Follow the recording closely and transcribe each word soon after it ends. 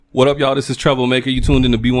What up, y'all? This is Troublemaker. You tuned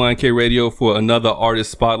in to BYNK Radio for another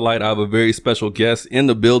artist spotlight. I have a very special guest in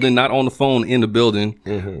the building, not on the phone, in the building.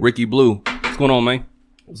 Rikki Blue. What's going on, man?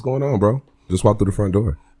 What's going on, bro? Just walked through the front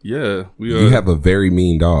door. Yeah, you have a very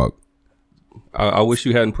mean dog. I wish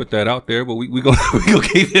you hadn't put that out there, but we gonna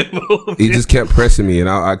keep it moving. He just kept pressing me, and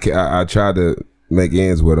I tried to make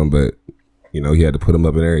ends with him, but you know he had to put him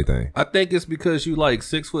up and everything. I think it's because you like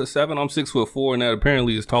 6'7". I'm 6'4", and that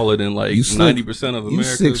apparently is taller than like 90% of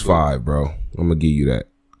America. You 6'5", bro. I'm gonna give you that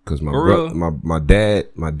because my dad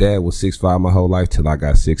was 6'5" my whole life till I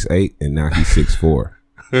got 6'8", and now he's 6'4".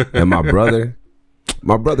 And my brother's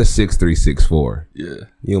 6'3", 6'4". Yeah,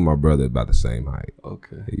 you and my brother about the same height.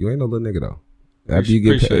 Okay, you ain't no little nigga though. After you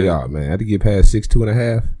get after you get past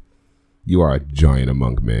 6'2.5", you are a giant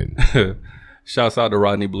among men. Shouts out to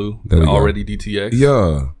Rodney Blue, already DTX.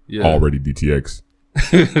 Yeah, already DTX.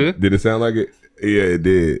 Did it sound like it? Yeah, it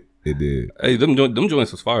did. It did. Hey, them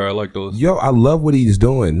joints was fire. I like those. Yo, I love what he's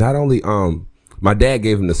doing. Not only my dad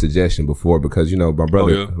gave him the suggestion before because you know my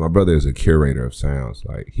brother is a curator of sounds.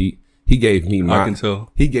 Like he gave me I can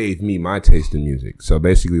tell. He gave me my taste in music. So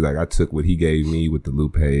basically, like I took what he gave me with the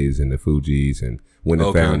Lupes and the Fujis and went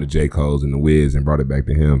and found the J. Cole's and the Wiz and brought it back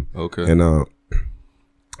to him. Okay. And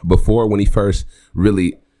before when he first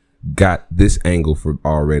really got this angle for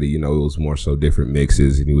already, you know, it was more so different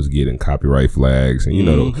mixes and he was getting copyright flags and you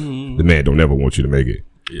know the man don't never want you to make it.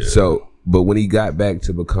 Yeah. So, but when he got back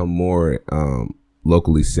to become more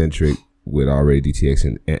locally centric with already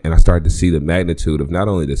DTX and I started to see the magnitude of not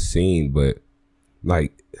only the scene but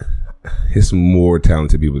like it's more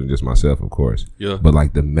talented people than just myself, of course. Yeah. But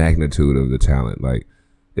like the magnitude of the talent, like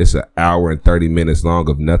it's an hour and 30 minutes long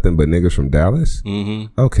of nothing but niggas from Dallas.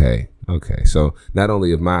 Mm-hmm. Okay. So not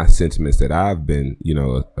only of my sentiments that I've been, you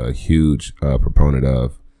know, a huge proponent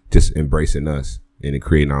of, just embracing us and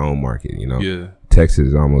creating our own market. You know,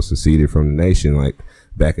 Texas almost seceded from the nation, like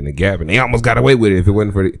back in the gap, and they almost got away with it if it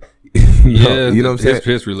wasn't for the. you know what I'm saying?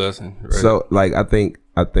 History lesson. Right? So like I think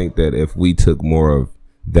that if we took more of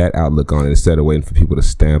that outlook on it instead of waiting for people to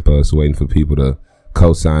stamp us, waiting for people to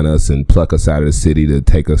co-sign us and pluck us out of the city to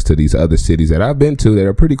take us to these other cities that I've been to that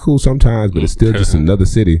are pretty cool sometimes, but it's still just another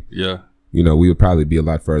city. Yeah. You know, we would probably be a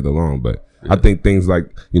lot further along, but I think things like,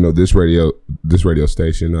 you know, this radio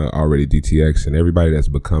station, already DTX and everybody that's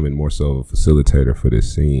becoming more so a facilitator for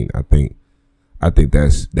this scene. I think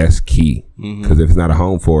that's key because if it's not a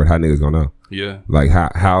home for it, how niggas gonna know? Yeah. Like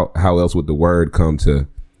how else would the word come to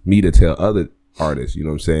me to tell other artists, you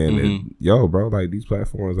know what I'm saying? And yo, bro, like these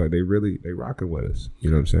platforms, like they rocking with us. You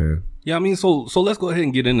know what I'm saying? Yeah, I mean, so let's go ahead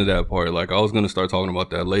and get into that part. Like I was gonna start talking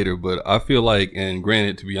about that later, but I feel like, and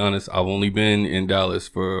granted, to be honest, I've only been in Dallas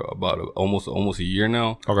for about almost a year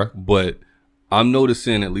now. Okay. But I'm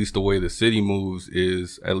noticing at least the way the city moves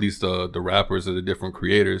is at least the rappers or the different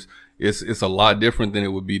creators. It's a lot different than it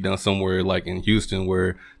would be done somewhere like in Houston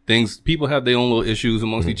where people have their own little issues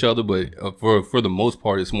amongst each other, but for the most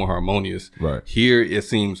part, it's more harmonious. Right. Here, it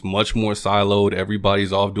seems much more siloed.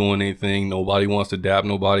 Everybody's off doing anything. Nobody wants to dap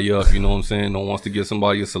nobody up. You know what I'm saying? No one wants to give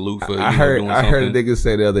somebody a salute for I heard a nigga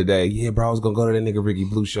say the other day, yeah, bro, I was going to go to that nigga Rikki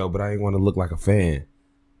Blue show, but I ain't want to look like a fan.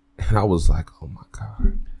 And I was like, oh my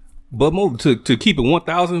God. But to keep it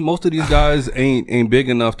 1,000, most of these guys ain't big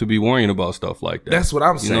enough to be worrying about stuff like that. That's what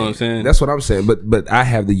I'm saying. You know what I'm saying? That's what I'm saying. But I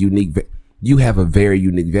have you have a very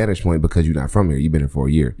unique vantage point because you're not from here. You've been here for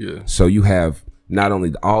a year. Yeah. So you have not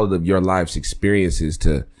only all of your life's experiences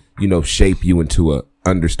to, you know, shape you into a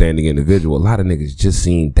understanding individual. A lot of niggas just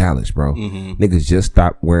seen Dallas, bro. Niggas just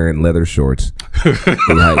stopped wearing leather shorts.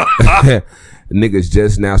 Niggas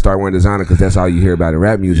just now start wearing designer because that's all you hear about in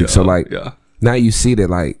rap music. So now you see that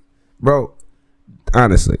like, bro,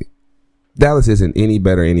 honestly, Dallas isn't any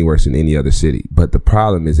better, any worse than any other city. But the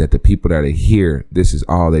problem is that the people that are here, this is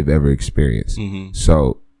all they've ever experienced.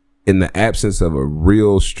 So in the absence of a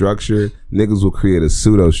real structure, niggas will create a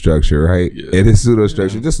pseudo structure, right? Yeah. And this pseudo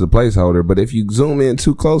structure just a placeholder. But if you zoom in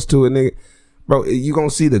too close to it, nigga, bro, you gonna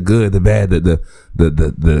see the good, the bad, the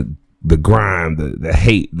grime, the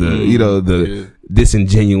hate, the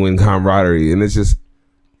disingenuine camaraderie, and it's just.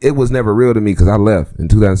 It was never real to me because I left in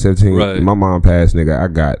 2017. Right. My mom passed, nigga. I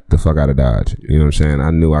got the fuck out of Dodge. You know what I'm saying? I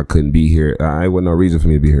knew I couldn't be here. I wasn't no reason for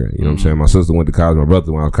me to be here. You know what I'm saying? My sister went to college. My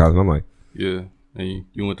brother went to college. And I'm like, yeah. And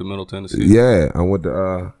you went to Middle Tennessee? Yeah, I went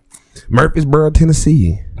to Murfreesboro,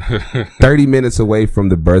 Tennessee. 30 minutes away from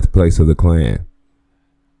the birthplace of the Klan.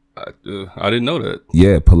 I didn't know that.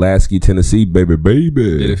 Yeah, Pulaski, Tennessee, baby.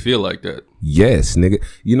 Did it feel like that? Yes, nigga.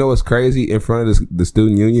 You know what's crazy? In front of the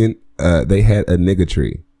student union, they had a nigga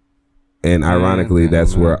tree. And ironically,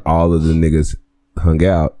 that's where all of the niggas hung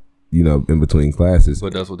out, you know, in between classes.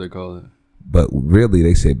 But that's what they call it. But really,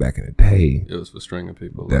 they say back in the day, it was for stringing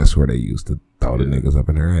people. That's where they used to throw the niggas up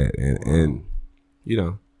in their head. And you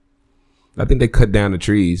know, I think they cut down the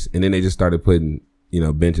trees and then they just started putting, you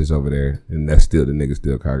know, benches over there, and that's still the niggas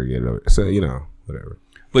still congregated over there. So, you know, whatever.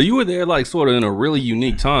 But you were there like sort of in a really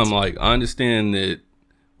unique time. Like, I understand that.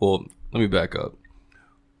 Well, let me back up.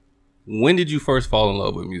 When did you first fall in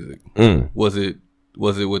love with music? Was it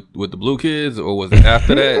with the Blue Kids, or was it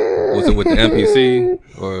after that? Was it with the MPC,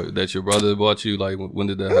 or that your brother bought you? Like, when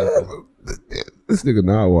did that happen? This nigga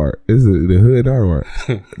Narwhal. Is it the hood Narwhal?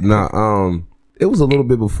 Nah, it was a little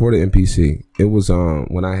bit before the MPC. It was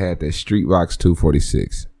when I had that Street Rocks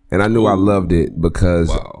 246, and I knew I loved it because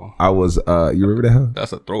I was you remember that? Huh?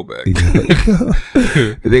 That's a throwback.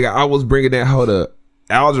 Nigga, I was bringing that hoe to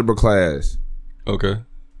algebra class. Okay.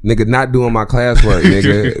 Nigga, not doing my classwork,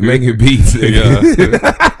 nigga, making beats, nigga.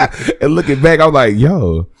 Yeah. And looking back, I was like,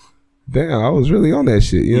 yo, damn, I was really on that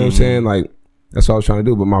shit. You know what I'm saying? Like, that's what I was trying to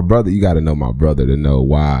do. But my brother, you got to know my brother to know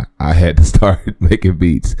why I had to start making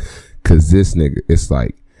beats. Cause this nigga, it's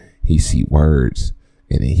like he see words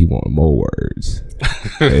and then he want more words.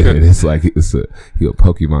 And it's like he a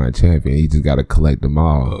Pokemon champion. He just got to collect them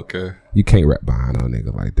all. Okay. You can't rap behind no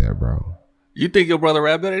nigga like that, bro. You think your brother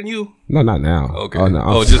rap better than you? No, not now. Okay. Oh,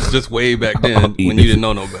 no, just way back then when you didn't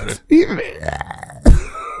know no better.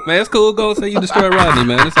 Man, it's cool. Go say you destroyed Rodney,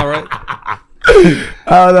 man. It's all right. Oh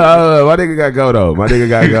no, my nigga gotta go though. My nigga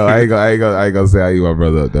gotta go. I ain't gonna say I eat my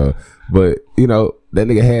brother up though. But you know, that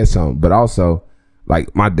nigga had something. But also,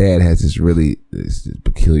 like, my dad has this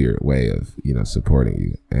peculiar way of, you know, supporting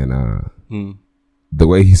you. And the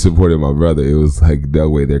way he supported my brother, it was like no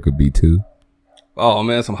way there could be two. Oh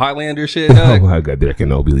man, some Highlander shit. Dog. Oh my god, there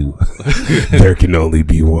can only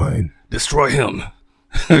be one. Destroy him.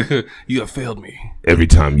 You have failed me. Every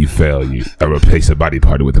time you fail, I replace a body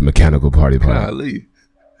part with a mechanical party. Golly.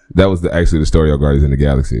 That was actually the story of Guardians of the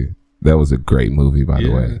Galaxy. That was a great movie, by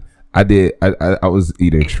the way. I was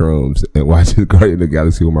eating shrooms and watching Guardians of the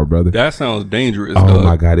Galaxy with my brother. That sounds dangerous. Oh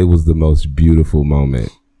my god, it was the most beautiful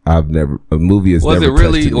moment. A movie has never touched me. Was it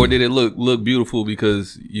really, or did it look beautiful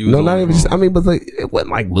because you? No, not even. I mean, but like, it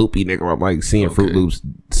wasn't like loopy, nigga. I'm like seeing Fruit Loops,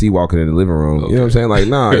 sea walking in the living room. You know what I'm saying? Like,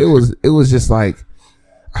 nah, it was just like,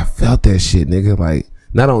 I felt that shit, nigga. Like,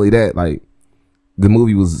 not only that, like, the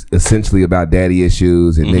movie was essentially about daddy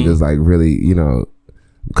issues and niggas like really, you know,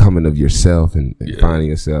 coming of yourself and finding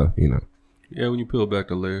yourself, you know. Yeah, when you peel back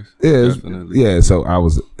the layers. Yeah, definitely. Yeah. So I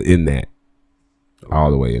was in that, all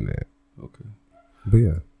the way in that. Okay. But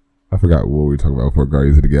yeah, I forgot what we were talking about before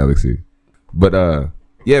Guardians of the Galaxy. But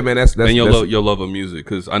yeah, man, that's and your love of music,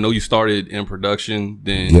 because I know you started in production.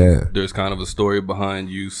 Then there's kind of a story behind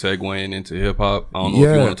you segueing into hip hop. I don't know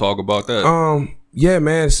if you want to talk about that. Yeah,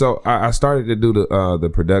 man. So I started to do the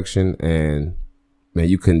production, and man,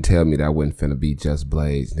 you couldn't tell me that I wasn't finna be Just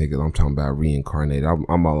Blaze, nigga. I'm talking about reincarnated.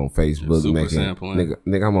 I'm all on Facebook, nigga.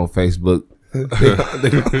 I'm on Facebook. In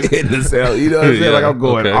the cell, you know what I'm saying? Like, I'm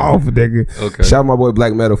going off, nigga. Okay. Shout out my boy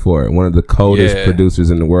Black Metaphor, one of the coldest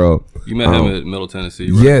producers in the world. You met him at Middle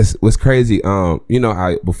Tennessee, right? Yes. What's crazy, you know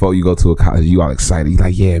how before you go to a college, you all excited. You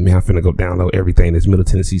like, yeah, man, I'm finna go download everything that's Middle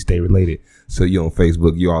Tennessee State related. So you on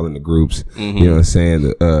Facebook, you all in the groups. You know what I'm saying?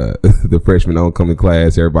 The freshman oncoming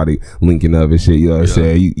class, everybody linking up and shit. You know what I'm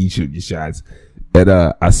saying? You shoot your shots. And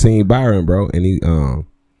I seen Byron, bro, and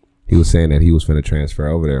he was saying that he was finna transfer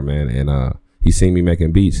over there, man, and he seen me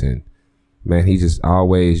making beats, and man, he just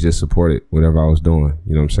always just supported whatever I was doing.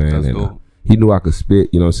 You know what I'm saying? That's and cool. He knew I could spit.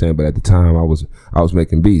 You know what I'm saying? But at the time, I was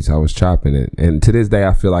making beats. I was chopping it, and to this day,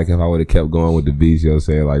 I feel like if I would have kept going with the beats, you know what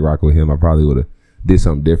I'm saying, like rock with him, I probably would have did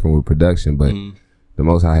something different with production. But the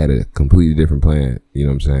most I had a completely different plan. You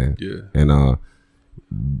know what I'm saying? Yeah. And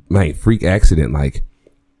man, freak accident, like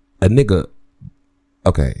a nigga.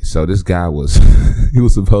 Okay, so this guy he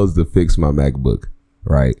was supposed to fix my MacBook,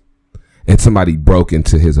 right? And somebody broke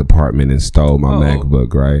into his apartment and stole my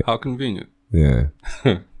MacBook, right? How convenient. Yeah.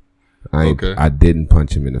 I didn't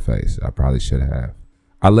punch him in the face. I probably should have.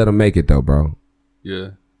 I let him make it though, bro.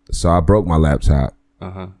 Yeah. So I broke my laptop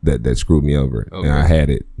that screwed me over. Okay. And I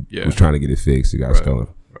had it. Yeah. Was trying to get it fixed. It got stolen.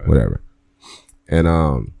 Right. Whatever. And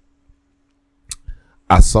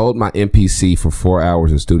I sold my MPC for 4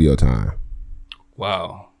 hours of studio time.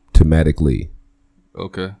 Wow. To Matic Lee.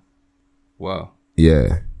 Okay. Wow.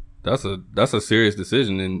 Yeah. That's a serious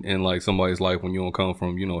decision in like somebody's life when you don't come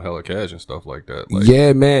from, you know, hella cash and stuff like that. Like,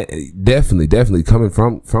 yeah, man, definitely coming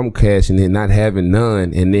from cash and then not having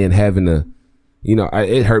none and then having to, you know,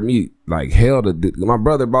 it hurt me like hell. My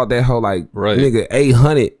brother bought that whole like nigga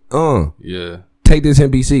 800. Yeah. Take this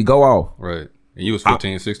MPC, go off. Right. And you was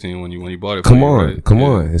 15, 16 when you bought it. Come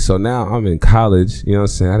on. And so now I'm in college. You know what I'm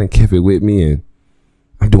saying? I done kept it with me, and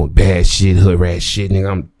I'm doing bad shit, hood rat shit,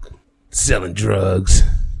 nigga. I'm selling drugs,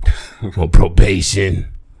 on probation,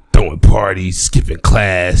 throwing parties, skipping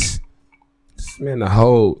class. Man, the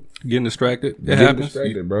whole getting distracted. It happens,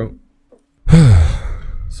 bro.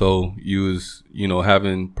 So you was,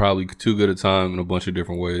 having probably too good a time in a bunch of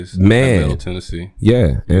different ways. Man, in Middle Tennessee.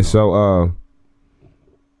 Yeah, and so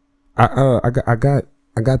I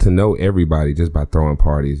got to know everybody just by throwing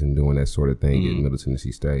parties and doing that sort of thing in Middle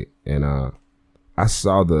Tennessee State, and I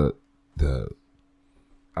saw the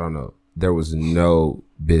I don't know. There was no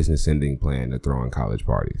business ending plan to throwing college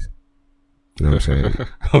parties. You know what I'm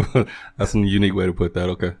saying? That's a unique way to put that.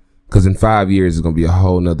 Okay. Because in 5 years, it's going to be a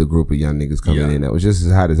whole nother group of young niggas coming in that was just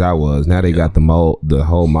as hot as I was. Now they got the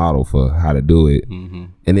whole model for how to do it. Mm-hmm.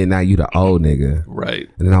 And then now you the old nigga. Right.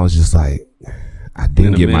 And then I was just like, I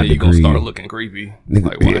didn't get my degree. You're going to start looking creepy. Nigga,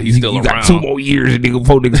 like, why he's still you around? Got 2 more years and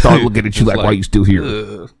before niggas start looking at you like, why you still here?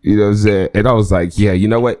 You know what I'm saying? And I was like, yeah, you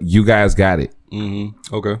know what? You guys got it.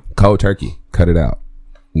 Mm-hmm. Okay. Cold turkey. Cut it out.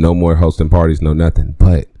 No more hosting parties, no nothing.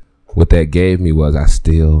 But what that gave me was I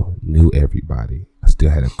still knew everybody. I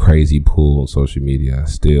still had a crazy pool on social media. I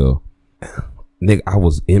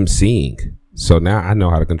was emceeing. So now I know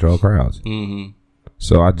how to control crowds. Mm-hmm.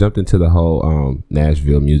 So I jumped into the whole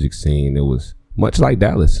Nashville music scene. It was much like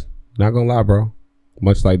Dallas. Not gonna lie, bro.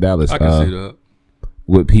 Much like Dallas. I can see that.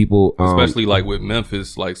 With people, especially like with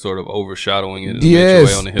Memphis, like sort of overshadowing it in a major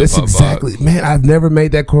way on the hip hop exactly. vibe. Man, I've never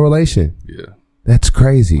made that correlation. Yeah. That's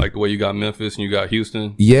crazy. Like the way you got Memphis and you got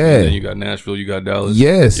Houston. Yeah. And then you got Nashville, you got Dallas.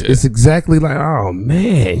 Yes. Yeah. It's exactly like, oh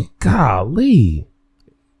man, golly.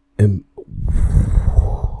 And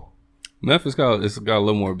Memphis got a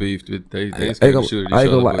little more beef. They shoot at each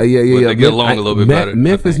other. But they get along a little bit better.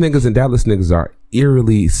 Memphis niggas and Dallas niggas are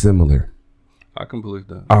eerily similar. I can believe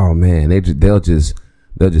that. Oh man, they'll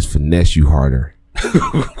just finesse you harder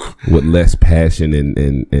with less passion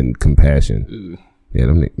and compassion. Yeah,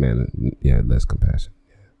 them man. Yeah, less compassion.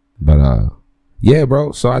 But yeah,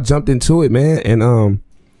 bro. So I jumped into it, man, and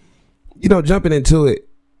jumping into it,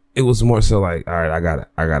 it was more so like, all right, I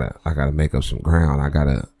gotta make up some ground. I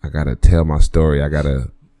gotta tell my story. I gotta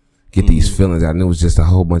get these feelings out. And it was just a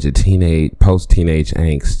whole bunch of post-teenage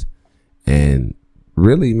angst, and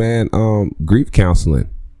really, man, grief counseling.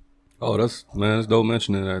 Oh, that's dope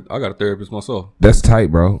mentioning that. I got a therapist myself. That's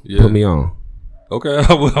tight, bro. Yeah. Put me on. Okay,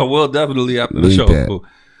 I will definitely after the show.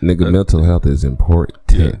 Nigga, mental health is important.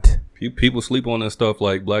 Yeah. People sleep on that stuff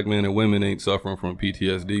like black men and women ain't suffering from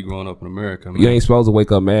PTSD growing up in America. Man. You ain't supposed to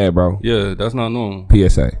wake up mad, bro. Yeah, that's not normal.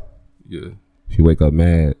 PSA. Yeah. If you wake up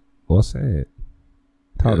mad or sad,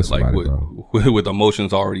 talk to somebody, like bro. With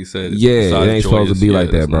emotions already said. Yeah, it ain't supposed to be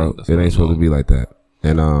like that, bro. It ain't supposed to be like that.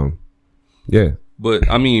 And yeah. But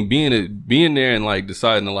I mean, being there and like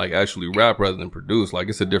deciding to like actually rap rather than produce, like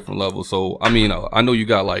it's a different level. So I mean, I know you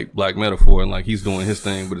got like Black Metaphor and like he's doing his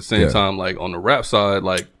thing, but at the same time, like on the rap side,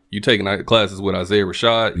 like you taking classes with Isaiah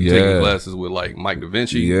Rashad, you taking classes with like Mike Da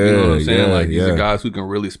Vinci. You know what I'm saying? Like these are guys who can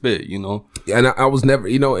really spit. You know. And I was never,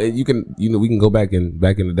 and you can, we can go back in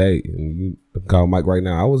the day and you call Mike right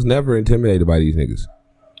now. I was never intimidated by these niggas.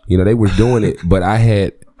 They were doing it, but I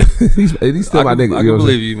had. he's still my nigga. I can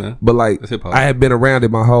believe you, man. But like, I had been around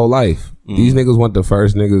it my whole life. These niggas weren't the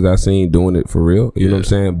first niggas I seen doing it for real. You know what I'm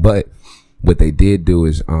saying? But what they did do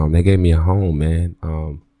is, they gave me a home, man.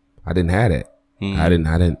 I didn't have that. I didn't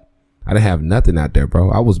have nothing out there,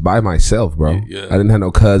 bro. I was by myself, bro. Yeah. I didn't have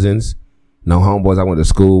no cousins, no homeboys I went to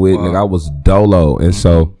school with. Wow. Nigga, I was dolo, and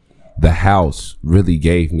so the house really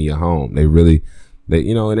gave me a home. They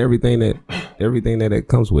and everything that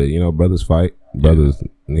comes with, brothers fight, brothers,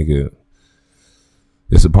 nigga,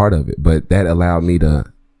 it's a part of it. But that allowed me to,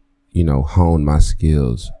 hone my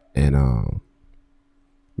skills, and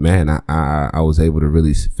man, I was able to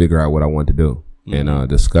really figure out what I wanted to do, and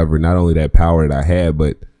discover not only that power that I had,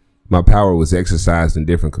 but my power was exercised in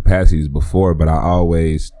different capacities before. But I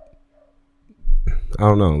always, I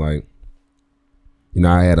don't know, like,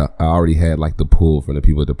 I already had like the pull from the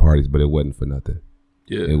people at the parties, but it wasn't for nothing.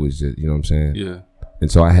 Yeah. It was just, you know what I'm saying? Yeah.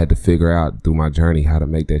 And so I had to figure out through my journey how to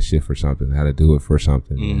make that shit for something, how to do it for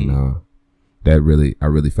something. And I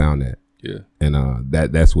really found that. Yeah. And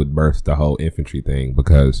that's what birthed the whole infantry thing,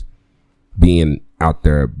 because being out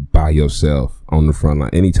there by yourself on the front line,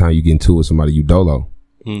 anytime you get into it with somebody, you dolo.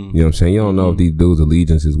 You know what I'm saying? You don't know if these dudes'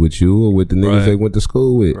 allegiance is with you or with the niggas they went to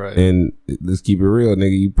school with. Right. And let's keep it real,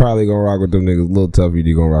 nigga. You probably gonna rock with them niggas a little tougher than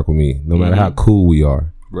you gonna rock with me, no matter how cool we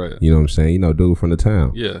are. Right. You know what I'm saying? Dude from the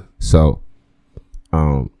town. Yeah. So,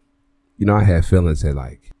 I had feelings that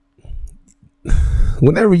like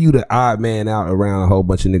whenever you the odd man out around a whole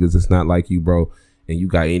bunch of niggas that's not like you, bro, and you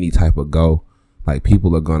got any type of go, like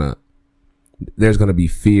people are there's gonna be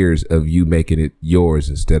fears of you making it yours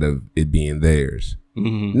instead of it being theirs.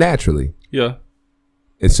 Naturally. Yeah.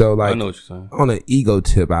 And so, like, I know what you're saying. On an ego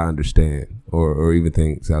tip, I understand, or even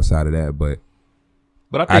things outside of that, but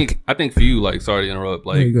I think for you, like, sorry to interrupt,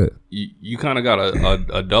 like, you kind of got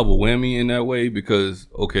a double whammy in that way because,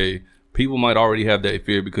 okay, people might already have that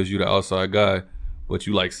fear because you're the outside guy, but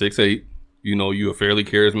you like 6'8", you know, you're a fairly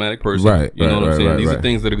charismatic person, right? You know what I'm saying? These are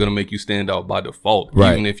things that are gonna make you stand out by default,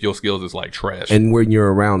 even if your skills is like trash. And when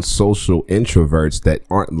you're around social introverts that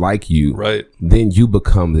aren't like you, right, then you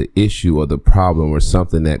become the issue or the problem or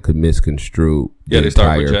something that could misconstrue. They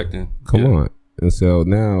start projecting. Come on. And so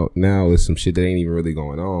now it's some shit that ain't even really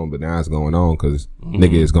going on, but now it's going on because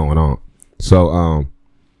nigga is going on. So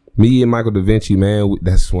me and Michael Da Vinci, man,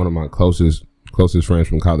 that's one of my closest friends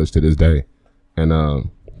from college to this day, and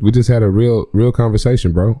we just had a real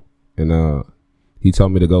conversation, bro. And he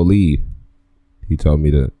told me to go lead. He told me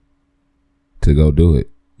to go do it.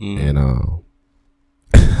 And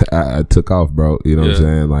I took off, bro. You know what I'm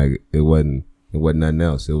saying? Like it wasn't nothing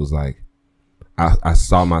else. It was like I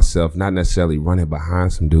saw myself not necessarily running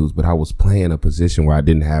behind some dudes, but I was playing a position where I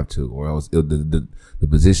didn't have to, or the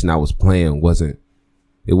position I was playing wasn't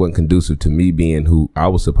conducive to me being who I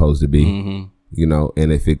was supposed to be. You know,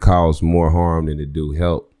 and if it caused more harm than it do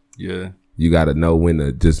help, you got to know when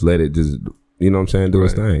to just let it just, you know what I'm saying, do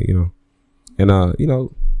its thing, you know. And you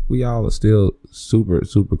know, we all are still super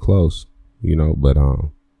close, you know, but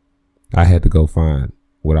I had to go find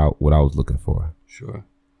what I was looking for. Sure.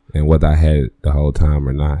 And whether I had it the whole time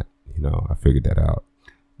or not, you know, I figured that out.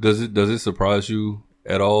 Does it surprise you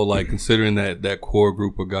at all, like considering that core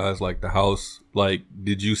group of guys, like the house, like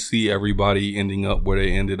did you see everybody ending up where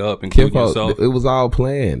they ended up, including yourself? It was all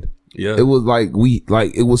planned. Yeah. It was like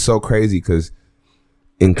it was so crazy because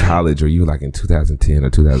in college, or you like in 2010 or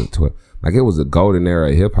 2012, like it was a golden era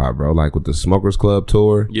of hip hop, bro. Like with the Smokers Club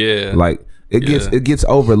tour. Yeah. Like it gets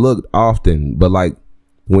overlooked often, but like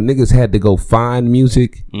when niggas had to go find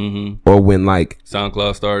music, or when like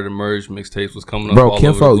SoundCloud started to emerge, mixtapes was coming up. Bro,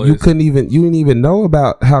 Kinfo, you didn't even know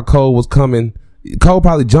about how Cole was coming. Cole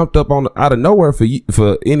probably jumped up out of nowhere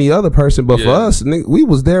for any other person, but for us, we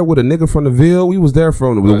was there with a nigga from the Ville. We was there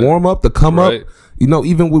from the warm up, the come up. You know,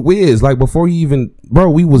 even with Wiz, like before you even, bro,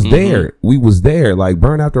 we was there. We was there. Like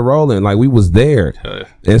Burn After Rolling, like we was there.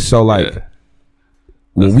 And so like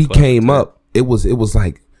when we came up, it was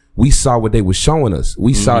like we saw what they was showing us.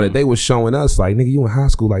 We saw that they was showing us like, nigga, you in high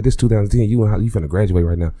school, like this 2010, you finna graduate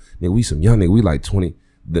right now. Nigga, we some young nigga, we like 20.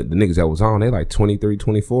 The niggas that was on, they like 23,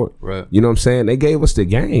 24. Right. You know what I'm saying? They gave us the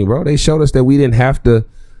game, bro. They showed us that we didn't have to,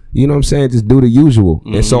 you know what I'm saying, just do the usual.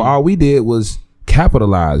 And so all we did was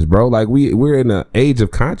capitalize, bro. Like we're in an age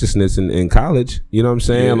of consciousness in college. You know what I'm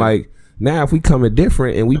saying? Yeah. Like now if we coming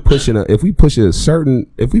different and we push a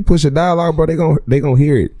dialogue, bro, they gonna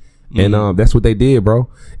hear it. And that's what they did, bro.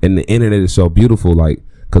 And the internet is so beautiful, like,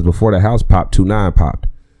 cause before the house popped, 2-9 popped.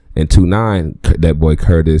 And 2-9, that boy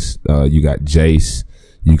Curtis, you got Jace,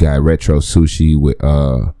 you got Retro Sushi with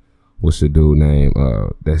what's the dude name?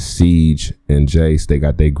 That's Siege and Jace. They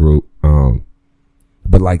got their group.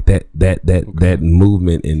 But like that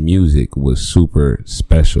movement in music was super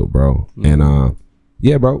special, bro. And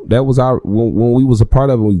yeah, bro, that was our when we was a part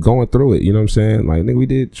of it, we was going through it. You know what I'm saying? Like, nigga, we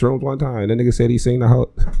did shrooms one time. That nigga said he seen the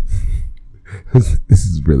whole. This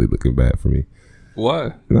is really looking bad for me. Why?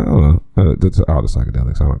 I don't know. That's all the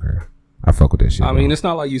psychedelics. I don't care. I fuck with that shit. I mean, it's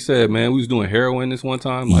not like you said, man. We was doing heroin this one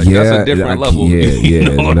time. Like, that's a different level. Yeah, you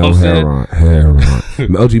know no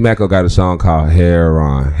heroin. OG Macko got a song called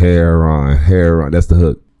Heroin. That's the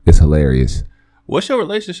hook. It's hilarious. What's your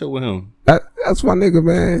relationship with him? That's my nigga,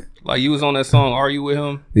 man. Like, you was on that song, Are You With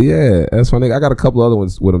Him? Yeah, that's my nigga. I got a couple other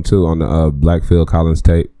ones with him, too, on the Black Phil Collins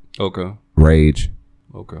tape. Okay. Rage.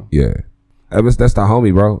 Okay. Yeah. That's the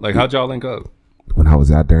homie, bro. Like, how'd y'all link up? When I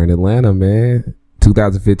was out there in Atlanta, man.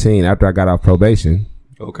 2015, after I got off probation.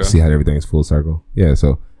 Okay. See how everything's full circle? Yeah,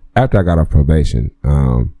 so after I got off probation,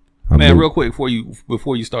 man, real quick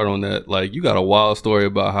before you start on that, like, you got a wild story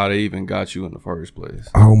about how they even got you in the first place.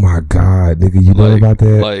 Oh my God, nigga, you know about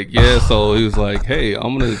that? Like, yeah, so he was like, hey,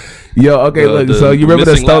 I'm gonna so you remember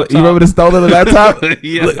the stolen laptop?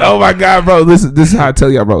 Yeah. Look, oh my God, bro. This is how I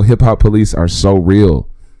tell y'all, bro. Hip hop police are so real.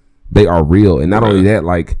 They are real. And not only that,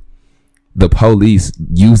 like, the police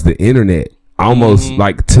use the internet almost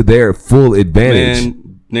like to their full advantage.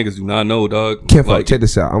 Man, niggas do not know, dog. Like, check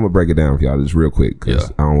this out. I'm gonna break it down for y'all just real quick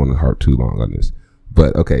because I don't want to harp too long on this.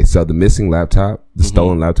 But okay, so the missing laptop, the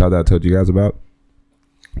stolen laptop that I told you guys about,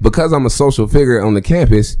 because I'm a social figure on the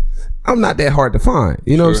campus, I'm not that hard to find.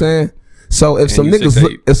 You know what I'm saying? So if some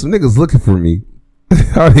niggas looking for me,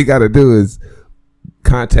 all they gotta do is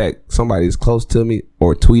contact somebody that's close to me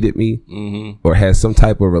or tweet at me or has some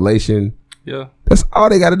type of relation. Yeah. That's all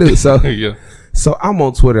they gotta do. So so I'm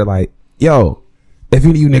on Twitter like, yo, if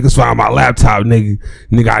any of you niggas find my laptop, nigga,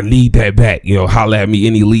 I need that back. You know, holla at me,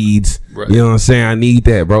 any leads. Right. You know what I'm saying? I need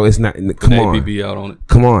that, bro. It's not, come on. APB out on it.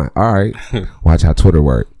 Come on. All right. Watch how Twitter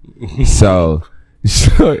work. So,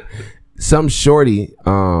 some shorty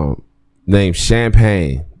named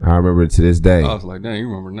Champagne. I remember it to this day. I was like, dang, you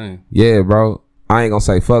remember the name. Yeah, bro. I ain't gonna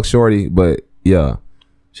say fuck shorty, but yeah.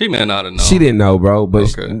 She may not have known. She didn't know, bro.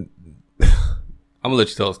 But okay. I'm gonna let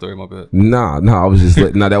you tell a story, my bad. No, I was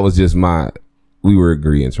just no, that was just we were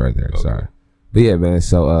agreeing right there. Okay. Sorry. But yeah, man.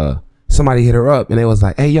 So somebody hit her up and they was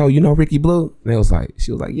like, hey, yo, you know Rikki Blue? And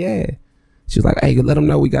she was like, yeah. She was like, hey, let him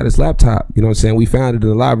know we got his laptop. You know what I'm saying? We found it in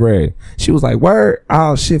the library. She was like, word?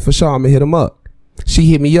 Oh, shit, for sure. I'm gonna hit him up. She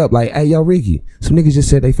hit me up like, hey, yo, Rikki, some niggas just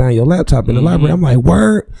said they found your laptop in the library. I'm like,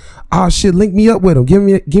 word? Oh, shit, link me up with them. Give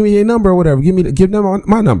me your number or whatever. Give them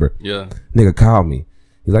my number. Yeah. Nigga called me.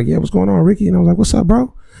 He's like, yeah, what's going on, Rikki? And I was like, what's up,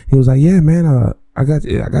 bro? He was like, yeah, man, I got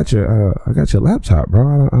your laptop,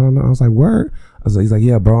 bro. I don't know. I was like, word? He's like,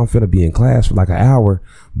 yeah, bro, I'm finna be in class for like an hour,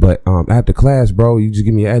 but after class, bro, you just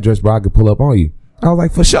give me your address, bro, I can pull up on you. I was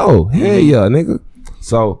like, for sure. Hell yeah, nigga.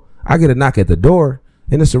 So I get a knock at the door,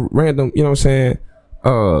 and it's a random, you know what I'm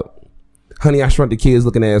saying, Honey, I Shrunk the Kids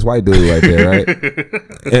looking ass white dude right there, right?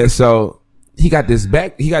 And so he got this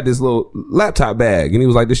little laptop bag, and he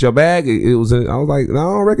was like, this your bag? I was like, no,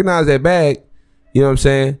 I don't recognize that bag. You know what I'm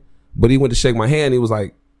saying? But he went to shake my hand. He was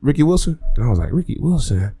like, Rikki Wilson? And I was like, Rikki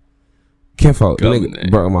Wilson? Kinfolk. Nigga,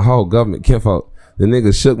 bro, my whole government, kinfolk. The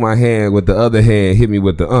nigga shook my hand with the other hand, hit me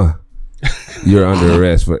with the, you're under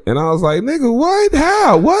arrest for. And I was like, nigga, what?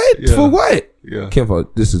 How? What? Yeah. For what? Yeah.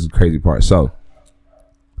 Kinfolk, this is the crazy part. So,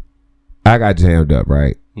 I got jammed up,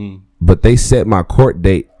 right? But they set my court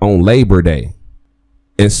date on Labor Day.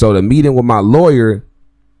 And so the meeting with my lawyer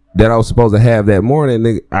that I was supposed to have that morning,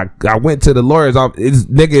 nigga, I went to the lawyer's office.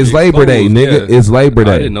 It's Labor Day, nigga. Yeah. It's Labor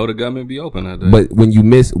Day. I didn't know the government be open that day. But when you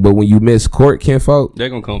miss court, kinfolk, they're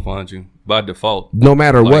gonna come find you by default. No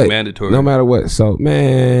matter what, mandatory. No matter what. So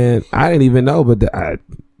man, I didn't even know, but I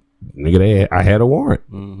had a warrant.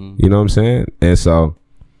 You know what I'm saying? And so,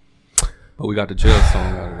 but we got the jail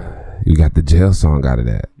song out of that. You got the jail song out of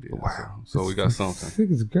that. Yeah, wow. So we got something. I think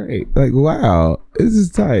it's great. Like, wow. This is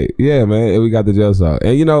tight. Yeah, man. And we got the jail song.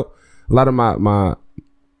 And you know, a lot of my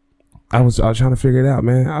I was trying to figure it out,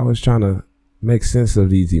 man. I was trying to make sense of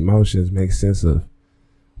these emotions, make sense of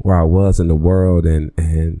where I was in the world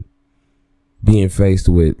and being faced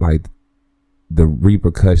with like the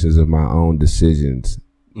repercussions of my own decisions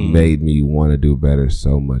made me want to do better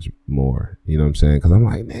so much more. You know what I'm saying? Because I'm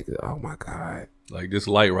like, nigga, oh my God. Like this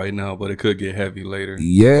light right now, but it could get heavy later.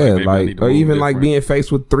 Yeah, like or even like being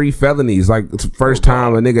faced with 3 felonies. Like it's the first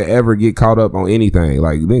time a nigga ever get caught up on anything.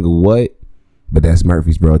 Like, nigga, what? But that's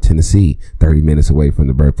Murfreesboro, Tennessee, 30 minutes away from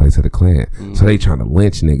the birthplace of the Klan. So they trying to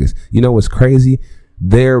lynch niggas. You know what's crazy?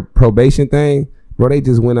 Their probation thing, bro, they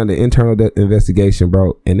just went under internal investigation,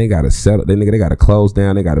 bro, and they gotta settle. They gotta close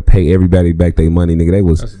down. They gotta pay everybody back their money, nigga. They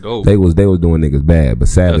was doing niggas bad, but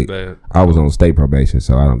sadly, I was on state probation,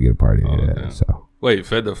 so I don't get a part of any of that. Damn. So wait,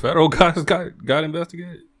 the federal guys got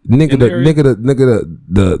investigated. The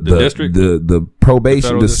district, the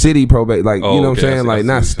probation, the city probation, like you know what I'm saying, like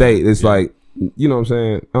not state. It's like, you know what I'm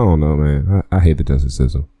saying. I don't know, man. I hate the justice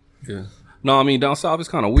system. Yeah. No, I mean, down south, it's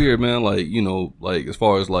kind of weird, man. Like, you know, like, as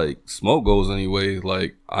far as, like, smoke goes anyway,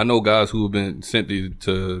 like, I know guys who have been sent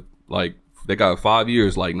to like, they got 5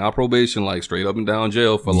 years, like, not probation, like, straight up and down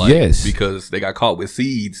jail for, like, because they got caught with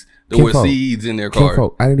seeds. There were seeds in their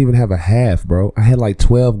car. I didn't even have a half, bro. I had, like,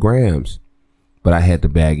 12 grams. But I had the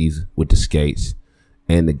baggies with the skates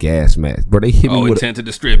and the gas mask. Bro, they hit me with intent to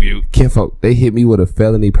distribute. Kinfolk, they hit me with a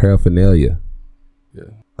felony paraphernalia. Yeah.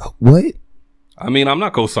 What? I mean, I'm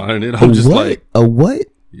not co-signing it. I'm just like a what?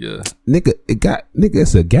 Yeah, nigga,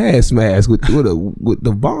 it's a gas mask with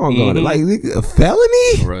the bong on it. Like, nigga, a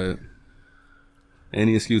felony? Right.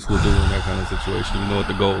 Any excuse will do in that kind of situation. You know what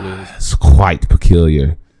the goal is. It's quite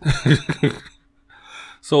peculiar.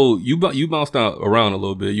 So you bounced out around a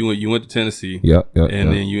little bit. You went to Tennessee. Yep.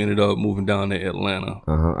 Then you ended up moving down to Atlanta.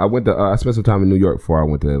 I spent some time in New York before I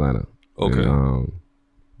went to Atlanta. Okay. And,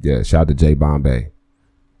 shout out to Jay Bombay.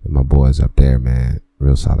 And my boys up there, man,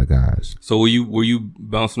 real solid guys. So were you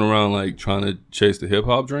bouncing around like trying to chase the hip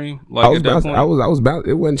hop dream? Like at that point? I was about.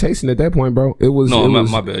 It wasn't chasing at that point, bro. It was. No,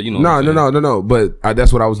 my bad. You know. No. But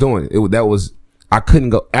that's what I was doing. That's what I was. I couldn't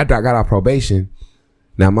go after I got out probation.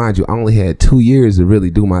 Now, mind you, I only had 2 years to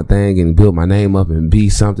really do my thing and build my name up and be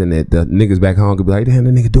something that the niggas back home could be like, damn,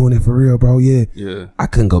 the nigga doing it for real, bro. Yeah. I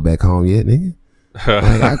couldn't go back home yet, nigga.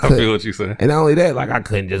 Like, I feel what you saying. And not only that, like, I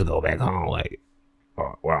couldn't just go back home. Like,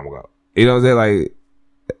 oh, where I'm gonna go? You know what I'm saying? Like,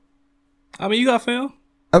 I mean, you got fam.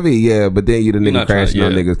 I mean, yeah, but then you the nigga crashing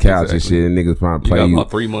on niggas' couch and shit, and niggas trying to play you. Got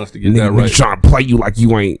about 3 months to get that right. Niggas trying to play you like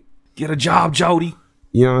you ain't. Get a job, Jody.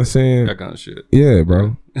 You know what I'm saying? That kind of shit. Yeah,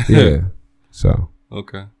 bro. Yeah. So.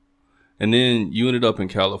 Okay. And then you ended up in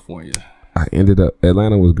California. I ended up,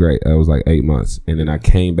 Atlanta was great. It was like 8 months. And then I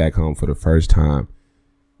came back home for the first time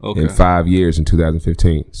in 5 years in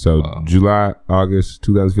 2015. So July, August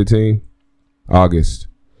 2015. August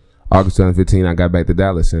 2015, I got back to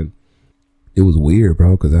Dallas. And it was weird,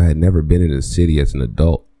 bro, because I had never been in the city as an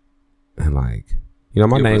adult. And like, you know,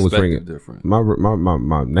 my name was ringing.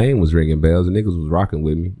 My name was ringing bells, and niggas was rocking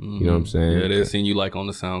with me. Mm-hmm. You know what I'm saying? Yeah, they seen you like on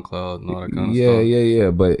the SoundCloud and all that kind of stuff.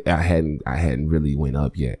 Yeah. But I hadn't really went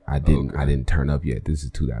up yet. I didn't turn up yet. This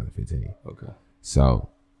is 2015. Okay. So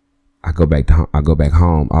I go back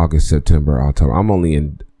home August, September, October. I'm only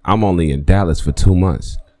in Dallas for 2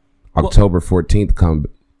 months. October 14th come,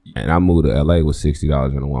 and I moved to LA with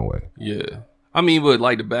 $60 in a one way. Yeah. I mean, but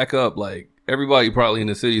like to back up, like. Everybody probably in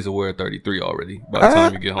the city is aware of 33 already by the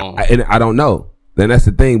time you get home. And I don't know. Then that's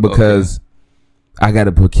the thing, because I got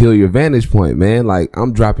a peculiar vantage point, man. Like,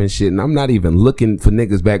 I'm dropping shit and I'm not even looking for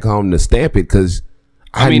niggas back home to stamp it, because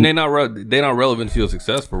I mean, they not relevant to your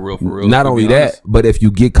success for real. Not only that, but if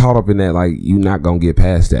you get caught up in that, like, you're not gonna get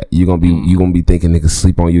past that. You're gonna be thinking niggas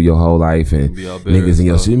sleep on you your whole life, and niggas in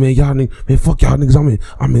your shit, man. Y'all niggas, man, fuck y'all niggas.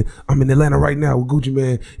 I'm in Atlanta right now with Gucci,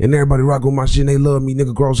 man, and everybody rock with my shit. And they love me,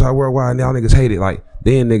 nigga. Gross out worldwide, and y'all niggas hate it. Like,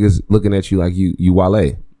 then niggas looking at you like you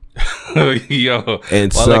Wale. Yo,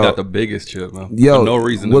 and Wale got the biggest chip, man. Yo, for no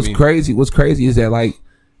reason. What's crazy is that, like,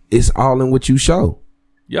 it's all in what you show.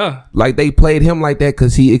 Yeah. Like, they played him like that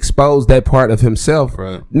because he exposed that part of himself.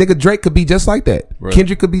 Right. Nigga, Drake could be just like that. Right.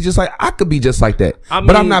 Kendrick could be just like, I could be just like that.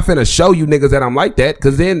 But I'm not finna show you niggas that I'm like that,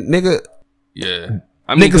 because then, nigga. Yeah.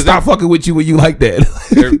 I mean, niggas stop fucking with you when you like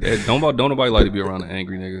that. don't nobody like to be around an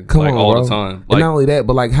angry nigga. Come like, on, all bro. the time. Like, and not only that,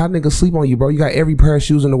 but like, how niggas sleep on you, bro? You got every pair of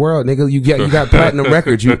shoes in the world, nigga. You got platinum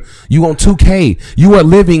records. You on 2K. You are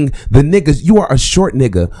living the niggas. You are a short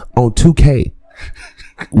nigga on 2K.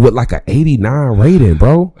 With like an 89 rating,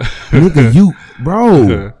 bro. Nigga, you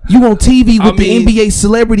on TV with the NBA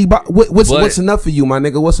celebrity. What's enough for you, my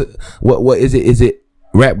nigga? What is it? Is it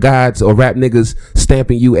rap gods or rap niggas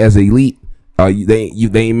stamping you as elite? They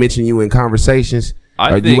ain't mention you in conversations.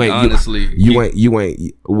 I think honestly, you feel like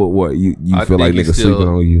niggas sleeping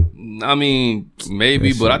on you. I mean,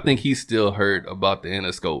 maybe, but I think he's still hurt about the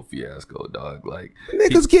Interscope fiasco, dog. Like,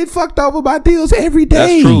 niggas get fucked over by deals every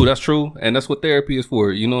day. That's true, and that's what therapy is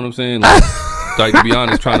for. You know what I'm saying? Like to be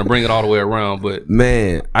honest, trying to bring it all the way around. But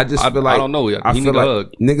man, I feel like, I don't know. I feel like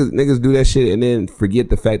hug. Niggas do that shit and then forget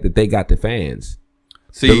the fact that they got the fans.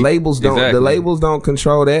 See, the labels don't. Exactly. The labels don't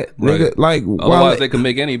control that, nigga. Right. Like, otherwise they can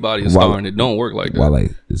make anybody a star, and it don't work like that. Wale,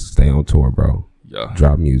 just stay on tour, bro. Yeah,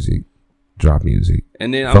 drop music,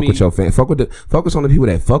 and then fuck with your fans. Focus on the people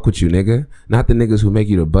that fuck with you, nigga. Not the niggas who make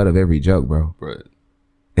you the butt of every joke, bro. Right.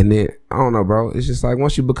 And then I don't know, bro. It's just like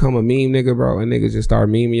once you become a meme, nigga, bro, and niggas just start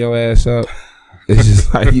memeing your ass up. It's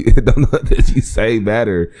just like you don't know that you say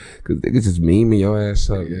better because niggas just memeing your ass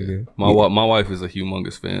up, nigga. My wife is a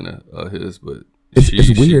humongous fan of his, but.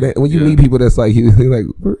 It's weird when you meet people that's like you like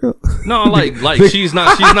for real. No, like she's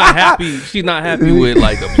not happy. She's not happy with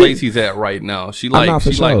like the place he's at right now. She like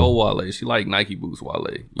old Wale. She like Nike boots Wale.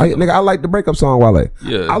 Nigga, I like the breakup song Wale.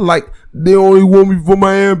 Yeah, I like they only want me for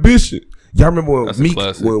my ambition. Y'all remember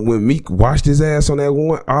when Meek washed his ass on that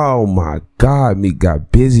one? Oh my God, Meek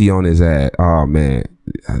got busy on his ass. Oh man,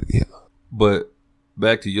 yeah. But.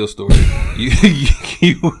 Back to your story.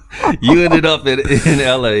 you ended up in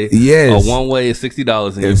LA. Yes. A one way is $60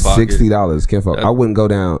 in your pocket. $60. Can't fuck. I wouldn't go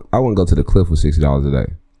to the cliff with $60 a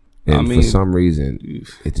day. And for some reason,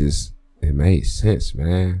 it made sense,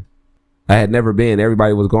 man. I had never been.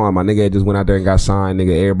 Everybody was going. My nigga had just went out there and got signed.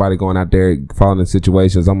 Nigga, everybody going out there falling in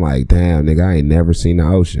situations. I'm like, damn, nigga, I ain't never seen the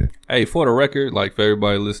ocean. Hey, for the record, like for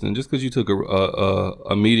everybody listening, just because you took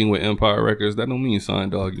a meeting with Empire Records, that don't mean you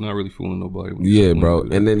signed, dog. You're not really fooling nobody. Yeah, bro.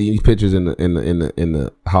 And then these pictures in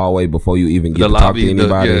the hallway before you even get to talk to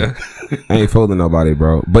anybody. I ain't fooling nobody,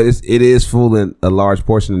 bro. But it is fooling a large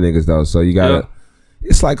portion of niggas though. So you gotta. Yeah.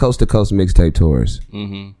 It's like coast to coast mixtape tours.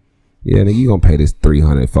 Mm-hmm. Yeah, nigga, you gonna pay this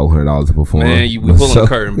 $300, $400 to perform. Man, we pulling the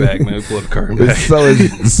curtain back, man. We pulling the curtain back.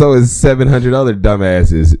 So is 700 other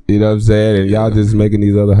dumbasses. You know what I'm saying? And y'all just making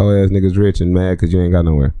these other hoe ass niggas rich and mad because you ain't got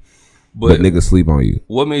nowhere. but niggas sleep on you.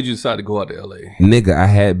 What made you decide to go out to LA? Nigga, I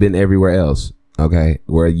had been everywhere else. Okay,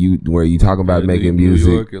 where you talking about making music?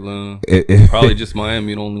 New York, Atlanta. Probably just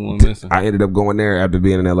Miami, the only one missing. I ended up going there after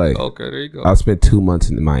being in LA. Okay, there you go. I spent 2 months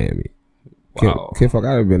in Miami. Wow. Fuck,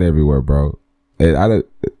 I've been everywhere, bro. And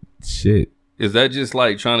shit. Is that just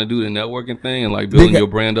like trying to do the networking thing and like building your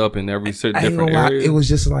brand up in every certain different area? It was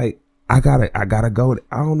just like I gotta go.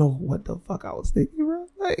 I don't know what the fuck I was thinking, bro.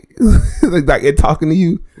 Like in talking to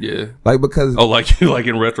you, yeah. Like because like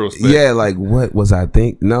in retrospect, yeah. Like what was I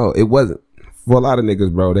think? No, it wasn't. For a lot of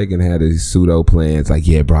niggas, bro, they can have these pseudo plans. Like,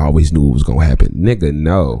 yeah, bro, I always knew it was gonna happen. Nigga,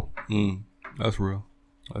 no. That's real.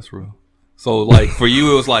 That's real. So like for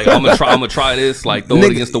you, it was like I'm gonna try this. Like throw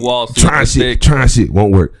it against the wall. Trying shit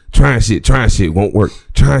won't work. Trying shit won't work.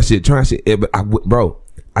 Trying shit. But bro,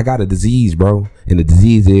 I got a disease, bro, and the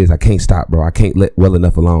disease is I can't stop, bro. I can't let well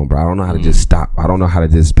enough alone, bro. I don't know how to just stop. I don't know how to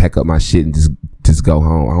just pack up my shit and just go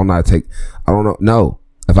home. I don't know how to I don't know. No,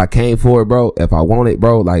 if I came for it, bro, if I want it,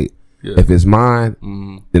 bro, like. Yeah. If it's mine,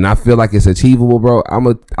 then I feel like it's achievable, bro.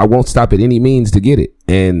 I won't stop at any means to get it.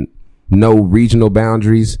 And no regional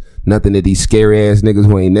boundaries, nothing that these scary ass niggas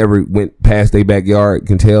who ain't never went past their backyard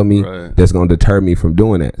can tell me that's gonna deter me from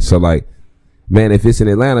doing that. So like, man, if it's in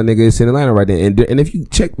Atlanta, nigga, it's in Atlanta right there. And if you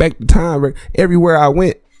check back the time, everywhere I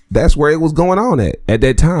went, that's where it was going on at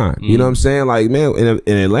that time. You know what I'm saying? Like, man,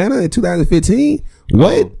 in Atlanta in 2015,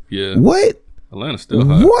 what? Oh, yeah. What? Atlanta's still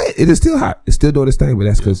hot. What? It is still hot. It's still doing its thing, but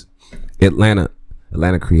that's because Atlanta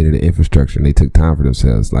created an infrastructure and they took time for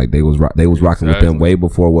themselves. Like they was rocking with them way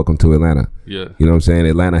before Welcome to Atlanta. Yeah. You know what I'm saying?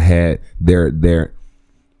 Atlanta had their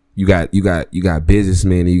you got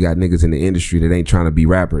businessmen and you got niggas in the industry that ain't trying to be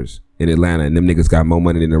rappers in Atlanta, and them niggas got more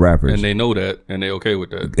money than the rappers. And they know that and they okay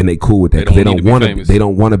with that. And they cool with that because they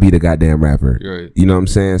don't want to be the goddamn rapper. Right. You know what I'm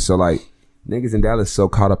saying? So like niggas in Dallas so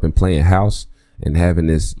caught up in playing house and having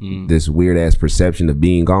this weird ass perception of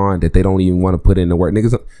being gone that they don't even want to put in the work.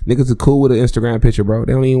 Niggas are cool with an Instagram picture, bro.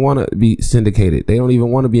 They don't even want to be syndicated. They don't even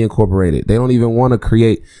want to be incorporated. They don't even want to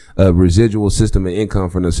create a residual system of income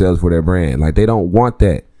for themselves for their brand. Like they don't want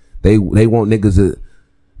that. They want niggas to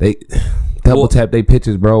double tap their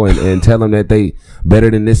pictures, bro, and tell them that they better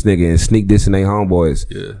than this nigga and sneak this in their homeboys.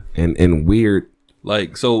 Yeah. And weird.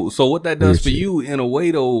 Like so what that does for you in a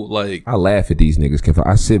way though, like I laugh at these niggas.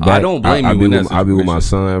 I sit back. I don't blame you. I be with my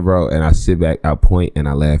son, bro, and I sit back, I point, and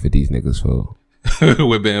I laugh at these niggas for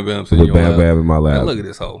with Bam Bam. With Bam Bam in my lap. Man, look at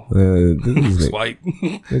this hoe. Swipe.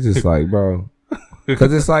 It's just like, bro,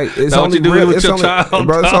 because it's like it's only real. It's only,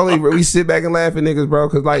 bro. It's only we sit back and laugh at niggas, bro,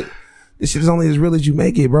 because like this shit is only as real as you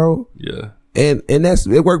make it, bro. Yeah. And that's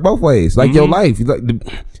it. Work both ways. Like your life, like the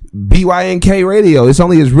BYNK radio. It's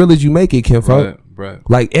only as real as you make it, kinfolk. Right.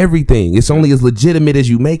 Like everything, it's only as legitimate as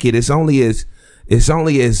you make it. It's only as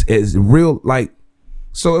real. Like,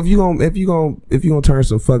 so if you gonna turn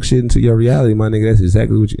some fuck shit into your reality, my nigga, that's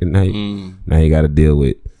exactly what you. Now you got to deal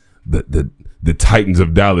with the Titans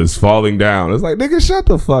of Dallas falling down. It's like, nigga, shut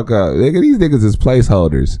the fuck up, nigga. These niggas is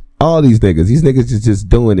placeholders. All these niggas is just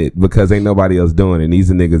doing it because ain't nobody else doing it. And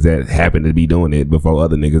these are niggas that happen to be doing it before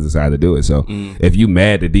other niggas decide to do it. So if you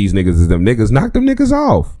mad that these niggas is them niggas, knock them niggas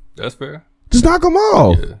off. That's fair. Just knock them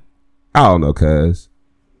off. Yeah. I don't know, cuz.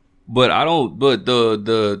 But I don't. But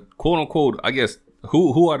the quote unquote, I guess,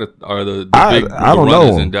 who are the big I don't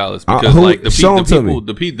runners know in Dallas? Because like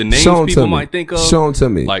the names people might think of, show them to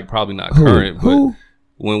me. Like probably not current, but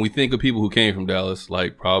when we think of people who came from Dallas,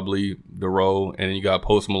 like probably the Row, and then you got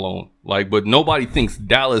Post Malone. Like, but nobody thinks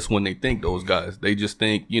Dallas when they think those guys. They just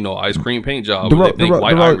think, ice cream paint job. They think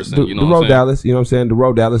White Iverson. The Row Dallas. You know what I'm saying? The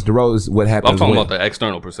Row Dallas. The Row is what happens. I'm talking about the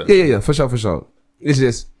external perception. Yeah, for sure. It's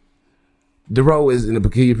just the Row is in a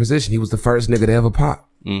peculiar position. He was the first nigga to ever pop.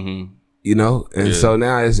 Mm-hmm. And so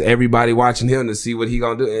now it's everybody watching him to see what he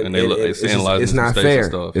gonna do. And it's not fair.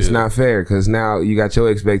 Stuff, it's not fair because now you got your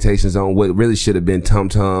expectations on what really should have been Tum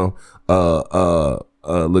Tum,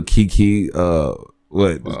 Rikki,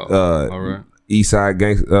 Eastside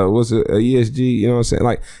Gangsta, what's it, ESG? You know what I'm saying?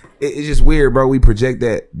 Like it's just weird, bro. We project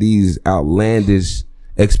that these outlandish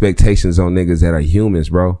expectations on niggas that are humans,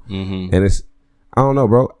 bro. Mm-hmm. And it's I don't know,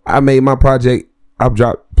 bro. I made my project. I've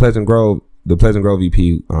dropped the Pleasant Grove EP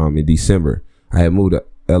in December. I had moved to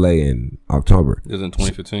LA in October. It was in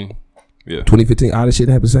 2015. Yeah. 2015. All this shit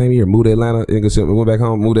happened the same year. Moved to Atlanta, nigga, went back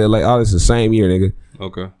home, moved to LA. All this the same year, nigga.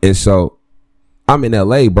 Okay. And so I'm in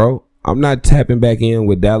LA, bro. I'm not tapping back in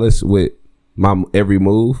with Dallas with my every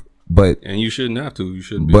move, and you shouldn't have to. You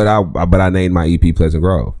shouldn't be. But I named my EP Pleasant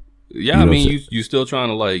Grove. Yeah, I mean, you still trying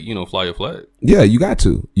to fly your flag. Yeah, you got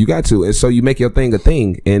to. And so you make your thing a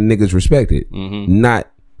thing and niggas respect it. Mm-hmm. Not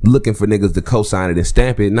looking for niggas to co-sign it and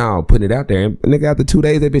stamp it. No, putting it out there. And nigga, after 2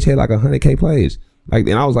 days, that bitch had like 100K plays. Like,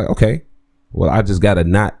 and I was like, okay, well, I just gotta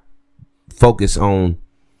not focus on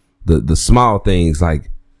the small things. Like,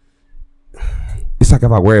 it's like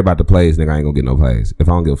if I worry about the plays, nigga, I ain't gonna get no plays. If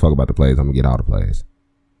I don't give a fuck about the plays, I'm gonna get all the plays.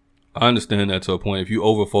 I understand that to a point. If you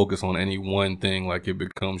over focus on any one thing, like it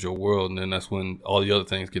becomes your world, and then that's when all the other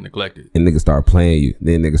things get neglected. And niggas start playing you.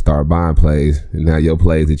 Then niggas start buying plays. And now your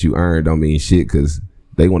plays that you earned don't mean shit because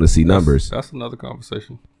they want to see numbers. That's another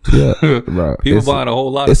conversation. Yeah, bro. People buying a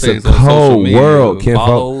whole lot of things on social media. World,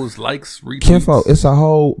 follows, likes, retweets. Kinfolk, it's a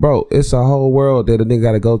whole world that a nigga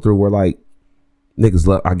got to go through where like niggas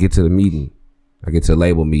love. I get to the meeting. I get to a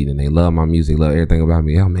label meeting. They love my music, love everything about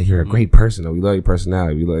me. Oh man, you're a great person. We love your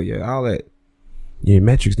personality. We love, yeah, all that. Your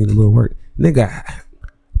metrics need a little work. Nigga,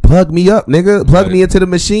 plug me up, nigga. Plug me into the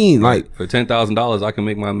machine. Like for $10,000, I can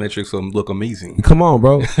make my metrics look amazing. Come on,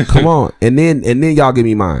 bro. Come on. And then y'all give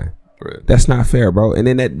me mine. Right. That's not fair, bro. And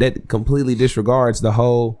then that completely disregards the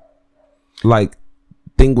whole like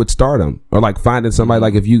thing with stardom. Or like finding somebody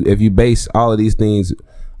like if you base all of these things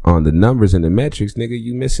on the numbers and the metrics, nigga,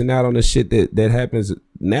 you missing out on the shit that happens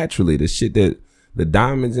naturally, the shit that the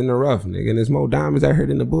diamonds in the rough, nigga, and there's more diamonds out here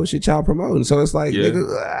than the bullshit y'all promoting. So it's like,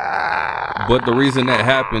 nigga. But the reason that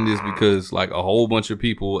happened is because like a whole bunch of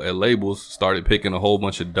people at labels started picking a whole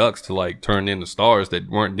bunch of ducks to like turn into stars that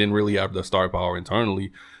didn't really have the star power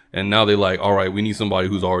internally. And now they're like, all right, we need somebody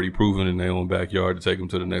who's already proven in their own backyard to take them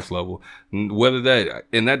to the next level. Whether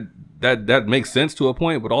that makes sense to a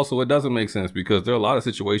point, but also it doesn't make sense because there are a lot of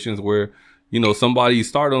situations where, you know, somebody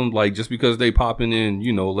stardom, like just because they popping in,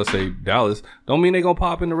 you know, let's say Dallas, don't mean they gonna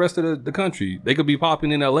pop in the rest of the country. They could be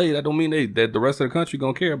popping in LA. That don't mean that the rest of the country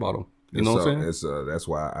gonna care about them. You know what I'm saying? That's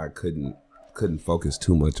why I couldn't focus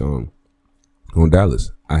too much on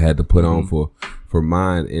Dallas. I had to put on for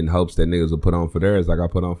mine in hopes that niggas will put on for theirs like I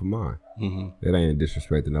put on for mine. It ain't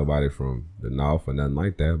disrespecting nobody from the North or nothing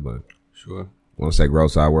like that, but sure. When I say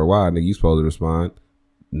Grove Side Worldwide, nigga, you supposed to respond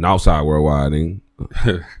North Side Worldwide,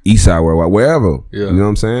 nigga. East Side Worldwide, wherever. Yeah. You know what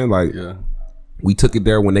I'm saying? Like, we took it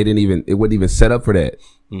there when it wasn't even set up for that.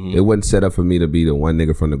 It wasn't set up for me to be the one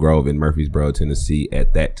nigga from the Grove in Murfreesboro, Tennessee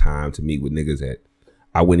at that time to meet with niggas that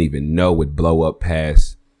I wouldn't even know would blow up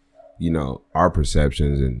past, you know, our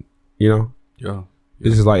perceptions and, you know. Yeah.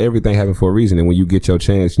 It's just like everything happened for a reason. And when you get your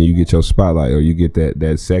chance and you get your spotlight or you get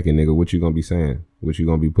that second, nigga, what you gonna be saying? What you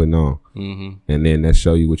gonna be putting on? And then that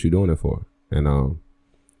show you what you're doing it for. And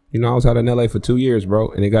you know, I was out in LA for 2 years, bro,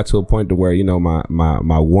 and it got to a point to where, you know, my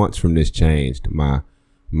wants from this changed. My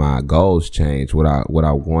goals changed. What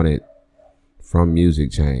I wanted from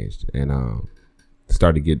music changed. And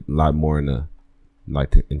started to get a lot more into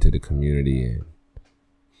the community and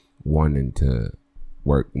wanting to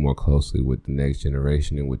work more closely with the next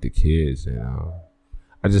generation and with the kids. And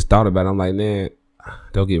I just thought about it. I'm like, man,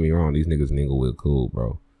 don't get me wrong, these niggas in Inglewood cool,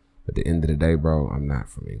 bro. But at the end of the day, bro, I'm not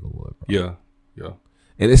from Inglewood, bro. Yeah.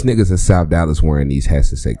 And this niggas in South Dallas wearing these hats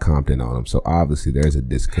to say Compton on them. So obviously there's a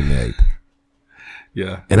disconnect.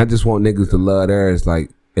 Yeah. And I just want niggas to love theirs like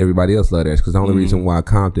everybody else love theirs. Because the only reason why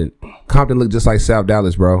Compton looked just like South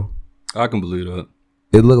Dallas, bro. I can believe that.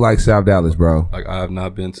 It looked like South Dallas, bro. Like I have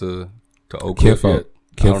not been to Oak Cliff yet.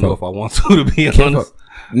 I don't know if I want to be honest.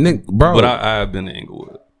 Bro. But I have been to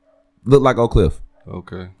Inglewood. Look like Oak Cliff.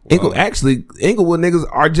 Okay. Wow. Actually, Inglewood niggas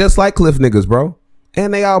are just like Cliff niggas, bro.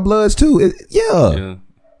 And they all bloods too. Yeah.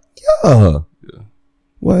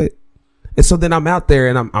 What? And so then I'm out there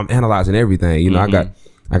and I'm analyzing everything. You know,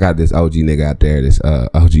 I got this OG nigga out there, this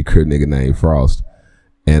OG Crip nigga named Frost.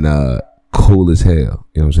 And cool as hell. You know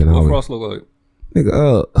what I'm saying? What Frost look like?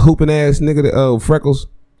 Nigga, hooping ass nigga, freckles.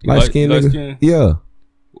 Light skin nigga. Skin? Yeah.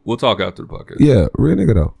 We'll talk after the podcast. Yeah, real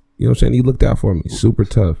nigga though. You know what I'm saying? He looked out for me. Super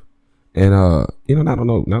tough. And you know, not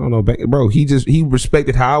on no bank, bro. He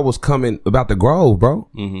respected how I was coming about the Grove, bro.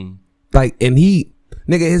 Like, and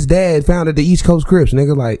his dad founded the East Coast Crips,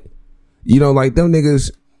 nigga. Like, you know, like them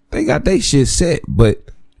niggas, they got they shit set, but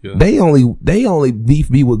they only beef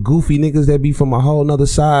be with goofy niggas that be from a whole nother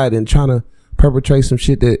side and trying to perpetrate some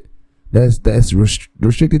shit that's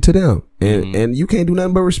restricted to them. And you can't do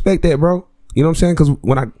nothing but respect that, bro. You know what I'm saying? Because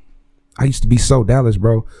when I used to be so Dallas,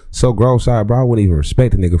 bro, so Grove Side, bro, I wouldn't even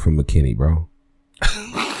respect a nigga from McKinney, bro.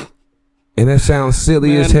 And that sounds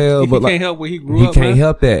silly as hell, but he can't help where he grew up. He can't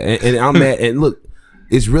help that. And I'm mad. And look,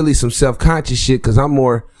 it's really some self-conscious shit because I'm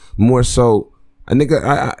more so a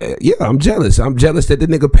nigga. I'm jealous. I'm jealous that the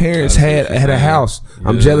nigga parents had a house.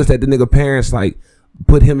 I'm jealous that the nigga parents like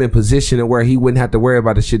put him in position where he wouldn't have to worry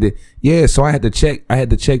about the shit that. Yeah, so I had to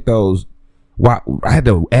check those why I had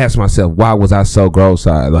to ask myself, why was I so gross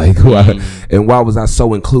side? Like, and why was I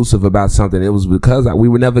so inclusive about something? It was because we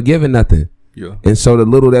were never given nothing. Yeah. And so the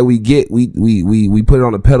little that we get, we put it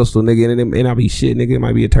on a pedestal, nigga, and it might be shit, nigga. It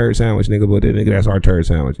might be a turd sandwich, nigga, but then, nigga, that's our turd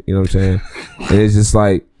sandwich. You know what I'm saying? And it's just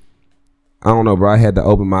like, I don't know, bro. I had to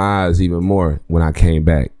open my eyes even more when I came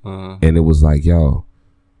back, and it was like, yo,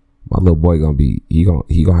 my little boy he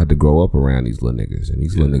gonna have to grow up around these little niggas, and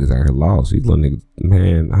these little niggas out here lost. These little niggas,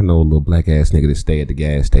 man, I know a little black ass nigga that stay at the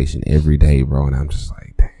gas station every day, bro, and I'm just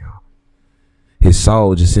like, damn, his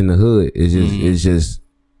soul just in the hood. It's just.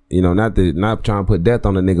 You know, not trying to put death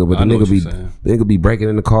on the nigga, but the nigga be breaking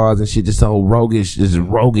in the cars and shit, just so roguish ass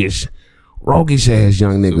young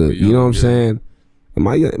nigga. You know what I'm saying? And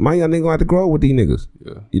my young nigga gonna have to grow up with these niggas.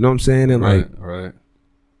 Yeah. You know what I'm saying? And right.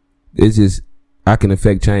 It's just, I can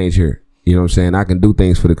affect change here. You know what I'm saying? I can do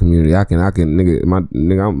things for the community. I can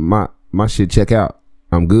nigga, my shit check out.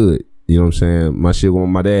 I'm good. You know what I'm saying? My shit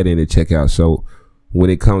want my dad in to check out. So when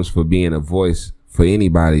it comes for being a voice for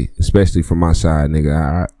anybody, especially from my side,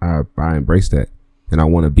 nigga, I embrace that, and I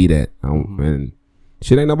want to be that. And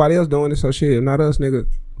shit, ain't nobody else doing it, so shit, not us, nigga.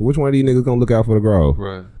 Which one of these niggas gonna look out for the Grove?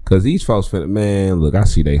 Right. Cause these folks finna, man, look, I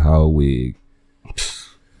see they whole wig.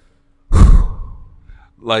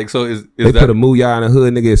 Like, so is they put a mooyah in the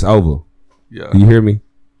hood, nigga, it's over. Yeah. You hear me?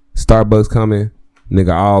 Starbucks coming,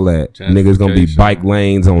 nigga, all that. Niggas gonna be bike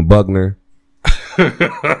lanes on Buckner.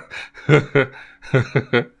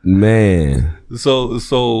 Man.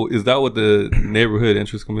 So is that what the neighborhood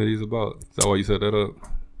interest committee is about? Is that why you set that up?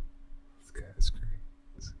 That's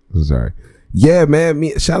crazy. Sorry. Yeah,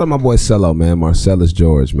 man. Shout out my boy Cello, man. Marcellus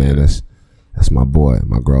George, man. That's my boy,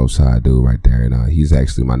 my Grove side dude right there. And he's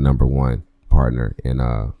actually my number one partner in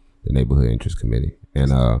the neighborhood interest committee.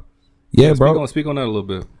 And yeah, bro. Speak on that a little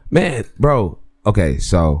bit. Man, bro. Okay,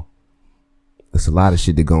 so there's a lot of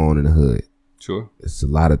shit that go on in the hood. Sure. It's a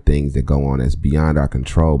lot of things that go on that's beyond our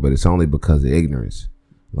control, but it's only because of ignorance.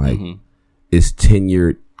 Like, it's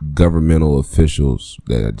tenured governmental officials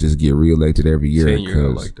that just get reelected every year. Tenure,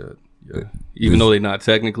 like that. Yeah. Even though they're not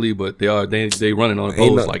technically, but they are. They running on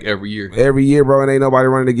posts like every year. Every year, bro, and ain't nobody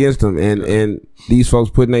running against them. And these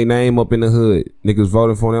folks putting their name up in the hood. Niggas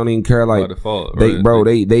voting for them. They don't even care. Like, by default,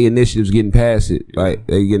 they initiatives getting past it. Yeah. Like,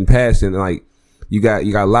 they getting past it. And like, you got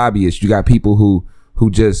lobbyists. You got people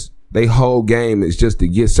who just, they whole game is just to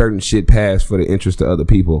get certain shit passed for the interest of other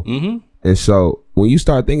people. And so when you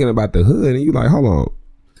start thinking about the hood, and you like, hold on,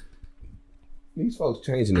 these folks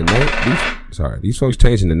changing the name. These folks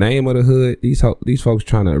changing the name of the hood. These folks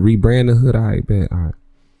trying to rebrand the hood. All right, bet. All right,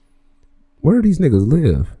 where do these niggas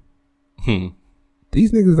live?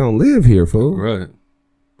 These niggas don't live here, fool. Right.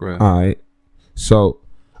 All right. So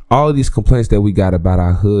all of these complaints that we got about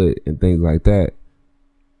our hood and things like that,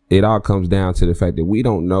 it all comes down to the fact that we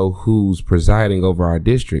don't know who's presiding over our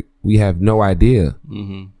district. We have no idea.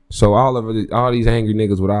 So all these angry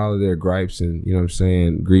niggas with all of their gripes and, you know what I'm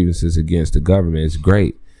saying, grievances against the government is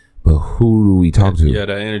great. But who do we talk to? Yeah,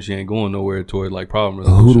 that energy ain't going nowhere toward like problem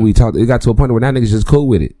resolution. Who do we talk to? It got to a point where now niggas just cool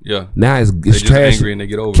with it. Yeah. Now it's trash. Angry and they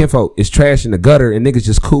get over Kinfolk, it's trash in the gutter and niggas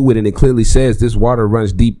just cool with it. And it clearly says this water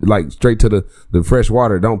runs deep, like straight to the fresh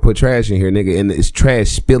water. Don't put trash in here, nigga. And it's trash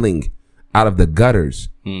spilling out of the gutters,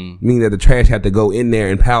 meaning that the trash had to go in there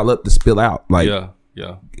and pile up to spill out. Like,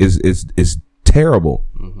 yeah, it's terrible.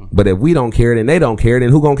 But if we don't care, then they don't care. Then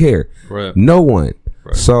who gonna care? Right. No one.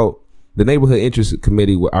 Right. So the neighborhood interest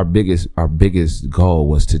committee, our biggest goal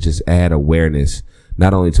was to just add awareness,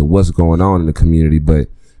 not only to what's going on in the community, but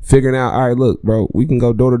figuring out, all right, look, bro, we can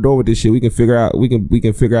go door to door with this shit. We can figure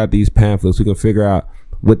out these pamphlets. We can figure out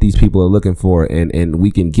what these people are looking for, and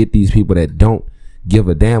we can get these people that don't give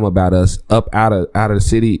a damn about us up out of the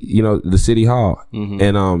city, you know, the city hall.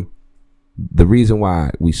 And the reason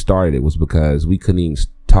why we started it was because we couldn't even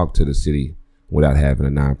talk to the city without having a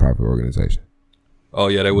nonprofit organization. Oh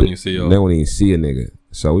yeah, they wouldn't even see you. They wouldn't even see a nigga.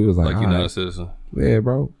 So we was like you're not a citizen. Yeah,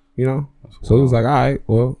 bro. You know. So it was like, all right,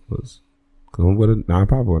 well, let's come with a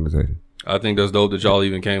nonprofit organization. I think that's dope that y'all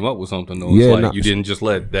even came up with something though. It's like you didn't just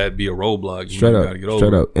let that be a roadblock. You gotta get over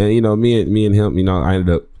straight up. And you know, me and him, you know, I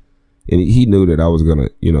ended up. And he knew that I was going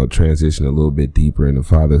to, you know, transition a little bit deeper into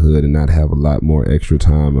fatherhood and not have a lot more extra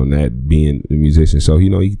time on that being a musician. So, you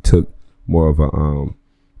know, he took more of a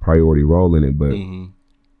priority role in it.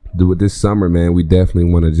 But with this summer, man, we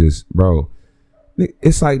definitely want to just, bro,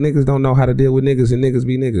 it's like niggas don't know how to deal with niggas and niggas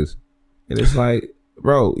be niggas. And it's like,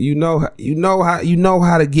 bro, you know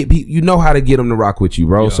how to get people, you know how to get them to rock with you,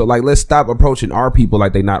 bro. Yeah. So like, let's stop approaching our people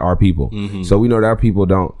like they not our people. So we know that our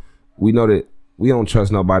people we know that we don't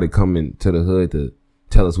trust nobody coming to the hood to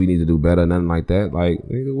tell us we need to do better, nothing like that. Like,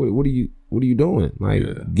 nigga, what what are you doing? Like,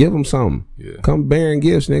 give them something. Yeah. Come bearing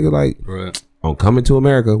gifts, nigga. Like, on Coming to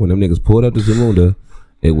America, when them niggas pulled up to Zamunda,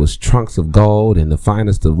 it was trunks of gold and the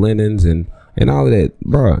finest of linens and all of that,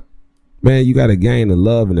 bro. Man, you got to gain the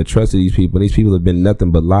love and the trust of these people. These people have been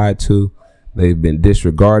nothing but lied to. They've been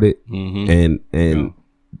disregarded, and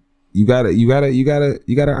you gotta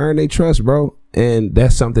earn their trust, bro. And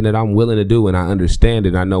that's something that I'm willing to do, and I understand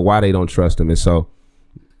it. I know why they don't trust them, and so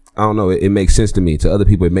I don't know. It makes sense to me. To other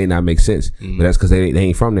people, it may not make sense, but that's because they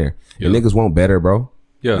ain't from there. And niggas want better, bro.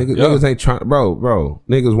 Niggas ain't trying, bro.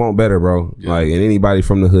 Niggas want better, bro. Like, and anybody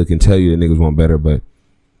from the hood can tell you that niggas want better, but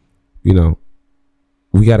you know,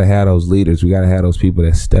 we gotta have those leaders. We gotta have those people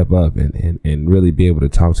that step up and really be able to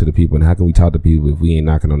talk to the people. And how can we talk to people if we ain't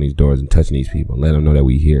knocking on these doors and touching these people? Let them know that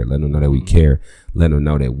we here. Let them know that we care. Let them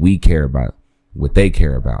know that we care about what they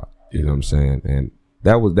care about. You know what I'm saying? And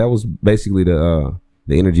that was basically the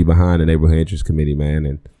energy behind the Neighborhood Interest Committee, man.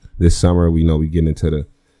 And this summer, we get into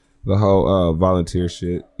the whole volunteer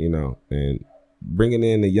shit, you know, and bringing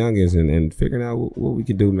in the youngins and figuring out what we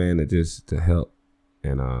can do, man, to help.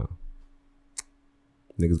 And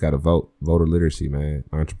niggas got to voter literacy, man,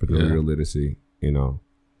 entrepreneurial literacy. You know,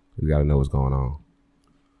 we got to know what's going on.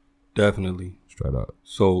 Definitely, straight up.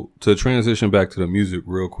 So to transition back to the music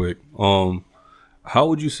real quick, how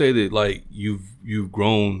would you say that like you've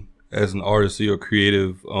grown as an artist? So your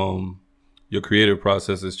creative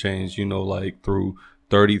process has changed. You know, like through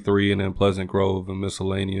 33 and then Pleasant Grove and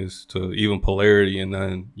Miscellaneous to even Polarity and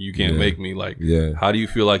then You Can't Make Me. Like, how do you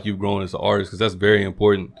feel like you've grown as an artist? Because that's very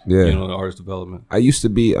important. You know, in artist development. I used to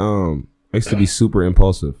be super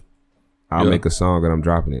impulsive. I'll make a song and I'm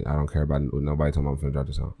dropping it. I don't care about nobody telling me I'm finna drop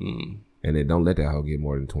the song. And then don't let that hoe get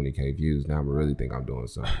more than 20K views. Now I really think I'm doing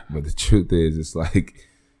something. But the truth is, it's like,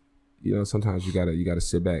 you know, sometimes you gotta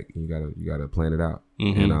sit back and you gotta plan it out.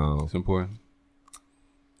 And it's important.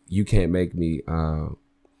 You Can't Make Me.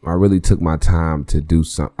 I really took my time to do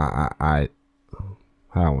some. How do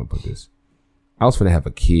I want to put this? I was finna have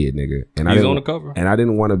a kid, nigga, and he's on the cover, and I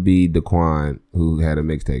didn't want to be Daquan who had a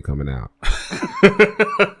mixtape coming out.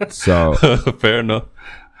 So fair enough.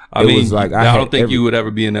 I mean, like, I don't think you would ever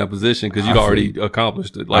be in that position because you'd already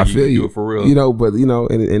accomplished it. Like, you were for real. You know, but you know,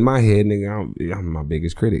 in my head, nigga, I'm my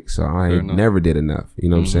biggest critic, so I never did enough. You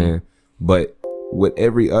know what I'm saying? But with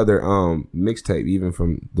every other mixtape, even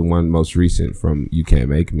from the one most recent from You Can't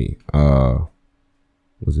Make Me,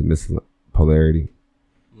 was it Polarity?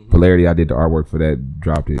 Polarity, I did the artwork for that,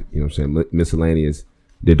 dropped it. You know what I'm saying? Miscellaneous,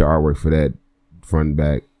 did the artwork for that, front and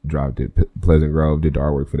back, dropped it. Pleasant Grove, did the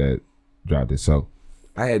artwork for that, dropped it. So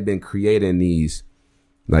I had been creating these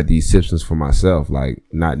systems for myself, like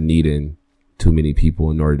not needing too many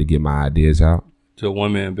people in order to get my ideas out. To a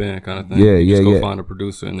one-man band kind of thing. Just go find a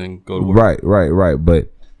producer and then go to work. Right.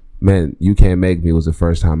 But man, You Can't Make Me was the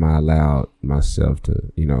first time I allowed myself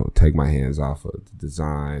to, you know, take my hands off of the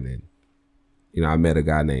design. And, you know, I met a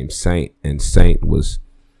guy named Saint, and Saint was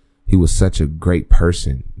such a great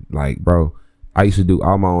person. Like, bro, I used to do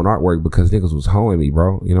all my own artwork because niggas was hoeing me,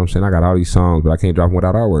 bro. You know what I'm saying? I got all these songs, but I can't drop them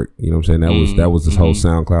without artwork. You know what I'm saying? That was this whole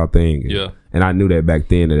SoundCloud thing. And I knew that back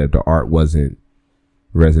then that the art wasn't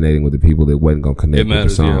resonating with the people that wasn't gonna connect with the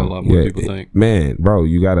song. A lot more people think. Man, bro,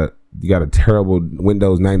 you got a terrible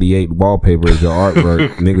Windows 98 wallpaper as your artwork.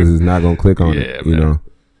 Niggas is not gonna click on it, you know.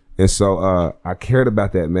 And so I cared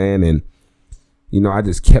about that, man, and you know, I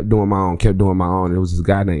just kept doing my own. And it was this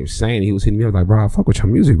guy named Saint. He was hitting me up like, bro, I fuck with your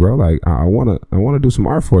music, bro. Like, I wanna do some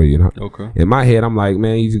art for you, you know. Okay. In my head, I'm like,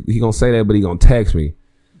 man, he gonna say that, but he gonna text me,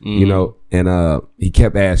 you know. And he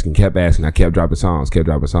kept asking. I kept dropping songs.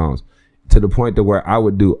 To the point to where I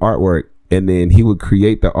would do artwork and then he would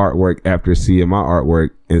create the artwork after seeing my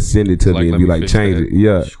artwork and send it to me and be like, change it.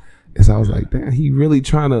 Yeah. And so I was like, damn, he really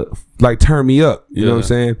trying to like turn me up. You know what I'm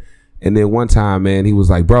saying? And then one time, man, he was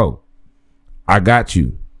like, bro, I got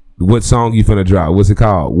you. What song you finna drop? What's it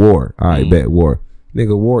called? War. All right, bet War.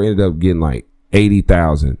 Nigga, War ended up getting like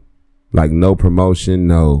 80,000. Like no promotion,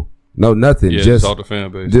 no nothing. Just off the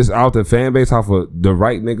fan base. Just off the fan base, off of the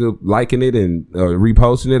right nigga liking it and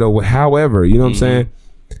reposting it or however, you know what I'm saying?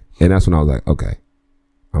 And that's when I was like, okay,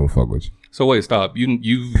 I'm gonna fuck with you. So wait, stop.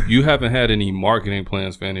 You haven't had any marketing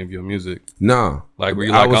plans for any of your music? No. Like were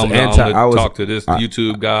you like, I'm gonna talk to this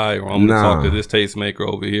YouTube guy or I'm gonna talk to this tastemaker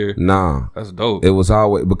over here? Nah. That's dope. It was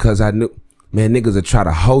always because I knew, man, niggas would try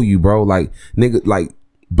to hoe you, bro. Like niggas like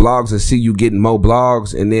blogs will see you getting more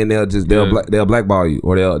blogs and then they'll blackball you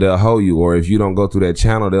or they'll hoe you, or if you don't go through that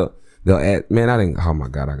channel they'll add, man, oh my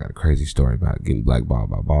God, I got a crazy story about getting blackballed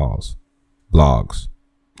by blogs.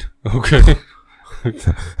 Okay.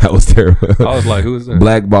 That was terrible. I was like, who is that?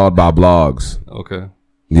 Blackballed by blogs. Okay.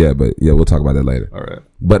 Yeah, but we'll talk about that later. All right.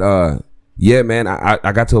 But yeah, man,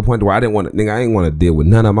 I got to a point where I didn't want to deal with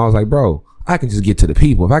none of them. I was like, bro, I can just get to the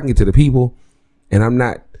people. If I can get to the people and I'm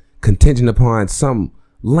not contingent upon some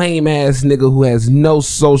lame ass nigga who has no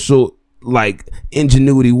social like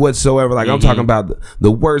ingenuity whatsoever. Like I'm talking about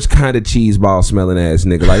the worst kind of cheese ball smelling ass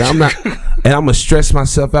nigga. Like I'm not, and I'm gonna stress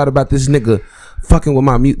myself out about this nigga fucking with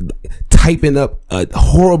my typing up a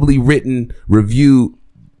horribly written review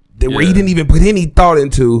where he didn't even put any thought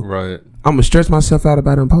into. Right. I'm gonna stress myself out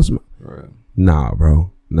about him posting. Right. Nah,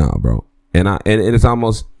 bro. And it's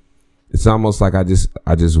almost like I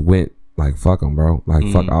just went like fuck them, bro. Like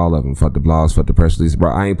fuck all of them. Fuck the blogs. Fuck the press release,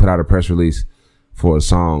 bro. I ain't put out a press release for a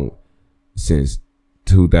song since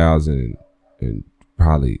 2000 and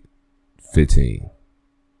probably 15.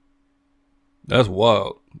 That's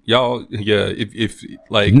wild. Y'all, yeah, if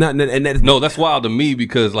like that's wild to me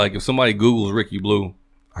because like if somebody Googles Rikki Blue,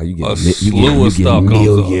 you get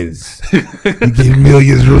millions. You get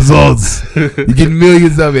millions results. You get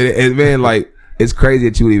millions of it. And man, like it's crazy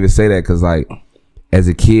that you would even say that because like as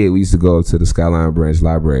a kid we used to go up to the Skyline Branch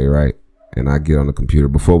Library, right? And I get on the computer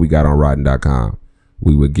before we got on Rotten.com.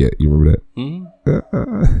 We would get, you remember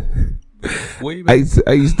that?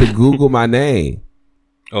 I used to Google my name.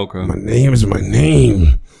 Okay. My name is my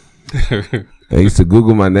name. I used to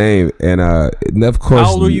Google my name, and of course.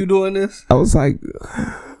 How old were you doing this? I was like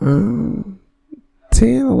 10,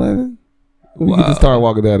 11. We get to start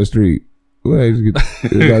walking down the street.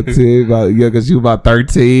 About 10, because you about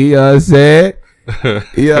 13. You know what I'm saying?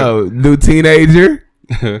 Yo, new teenager.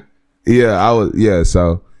 Yeah, I was. Yeah,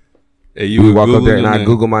 so. Hey, you we walk up there and I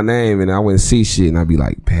Google my name and I wouldn't see shit and I'd be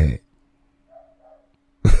like, Pat.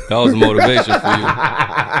 That was motivation for you.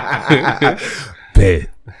 Pat.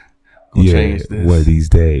 Change this one of these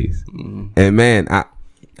days. And man,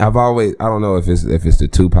 I've always, I don't know if it's the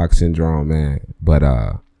Tupac syndrome, man, but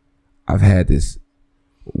I've had this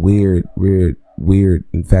weird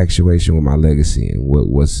infatuation with my legacy and what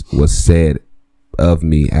was said of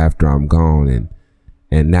me after I'm gone.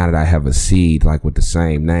 And now that I have a seed, like with the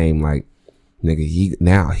same name, like nigga,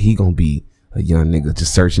 he gonna be a young nigga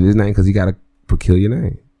just searching his name because he got a peculiar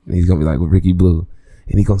name. And he's gonna be like with Rikki Blue,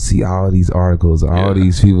 and he gonna see all these articles, all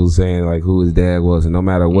these people saying like who his dad was, and no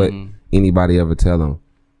matter what anybody ever tell him,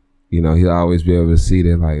 you know, he'll always be able to see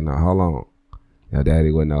that like, nah, hold on, your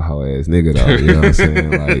daddy wasn't no hoe ass nigga though. You know what I'm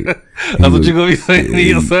saying? Like that's what you gonna be saying to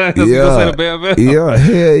your son. That's what you gonna say to Bam Bam. Yeah,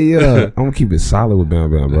 hell yeah. I'm gonna keep it solid with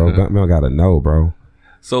Bam Bam, bro. Bam Bam gotta know, bro.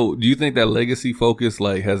 So, do you think that legacy focus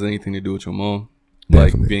like has anything to do with your mom?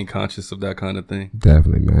 Definitely. Like being conscious of that kind of thing?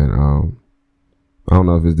 Definitely, man. I don't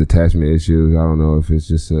know if it's detachment issues. I don't know if it's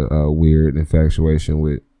just a weird infatuation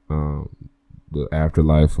with the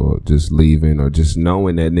afterlife or just leaving or just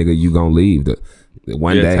knowing that nigga you gonna leave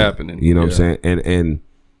one day. It's happening. You know what I'm saying? And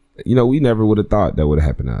you know, we never would have thought that would have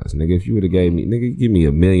happened to us. Nigga, if you would have gave me, nigga, give me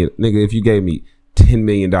 $1 million. Nigga, if you gave me $10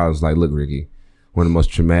 million, like, look, Rikki, one of the most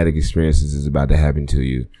traumatic experiences is about to happen to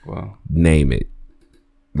you. Wow. Name it.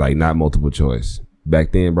 Like, not multiple choice.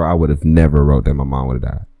 Back then, bro, I would have never wrote that my mom would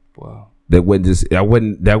have died. Wow. That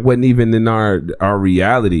wasn't even in our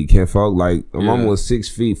reality, kinfolk. Like, my mom was 6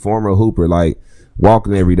 feet, former hooper, like,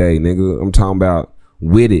 walking every day, nigga. I'm talking about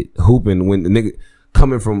with it, hooping. When the nigga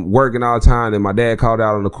coming from working all the time, and my dad called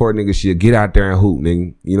out on the court, nigga, she'll get out there and hoop,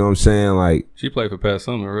 nigga. You know what I'm saying? Like, she played for Pat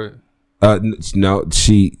Summer, right? No,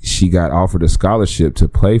 she got offered a scholarship to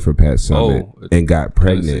play for Pat Summitt and got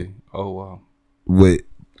pregnant. Oh wow! With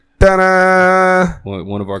ta-da!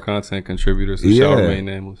 One of our content contributors, who shall remain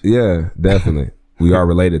nameless. Yeah, definitely. We are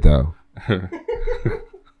related though.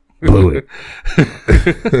 Blew it.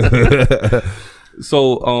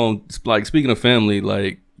 So, like speaking of family,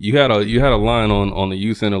 like you had a line on the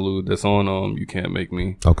youth interlude that's on You Can't Make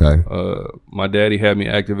Me. Okay. My daddy had me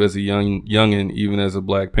active as a youngin', even as a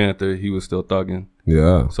Black Panther. He was still thugging.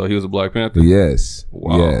 Yeah. So he was a Black Panther. Yes.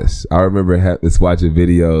 Wow. Yes. I remember watching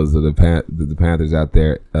videos of the Panthers out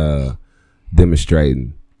there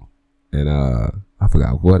demonstrating, and I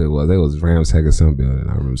forgot what it was. It was Rams Heck or some building.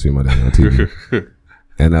 I remember seeing my dad on TV.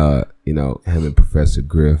 And you know, him and Professor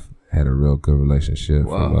Griff had a real good relationship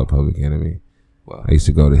from Public Enemy. Wow. I used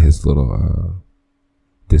to go to his little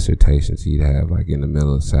dissertations he'd have like in the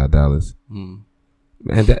middle of South Dallas. Man,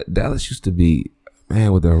 Dallas used to be,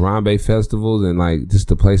 man, with the Harambe festivals and like just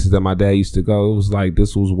the places that my dad used to go. It was like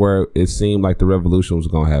this was where it seemed like the revolution was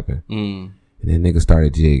gonna happen. And then niggas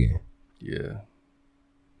started jigging. Yeah.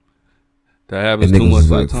 That happens too much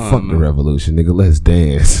like, time, fuck man. the revolution, nigga, let's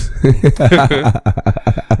dance.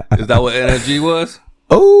 Is that what NFG was?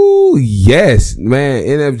 Oh yes, man.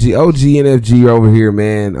 NFG, OG NFG over here,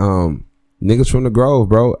 man. Niggas from the Grove,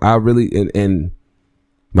 bro. I really and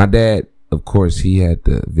my dad of course, he had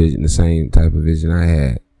the vision, the same type of vision I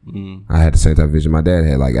had. I had the same type of vision my dad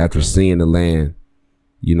had. Like after seeing the land,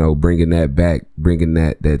 you know, bringing that back, bringing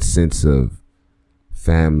that sense of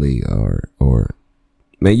family or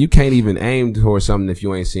man, you can't even aim towards something if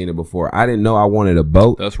you ain't seen it before. I didn't know I wanted a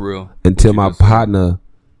boat. That's real. Until my partner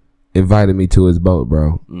invited me to his boat,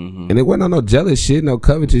 bro. And it wasn't on no jealous shit, no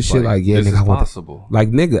covetous shit. Like, yeah, nigga, I want possible.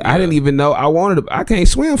 Like, nigga, I didn't even know I wanted I can't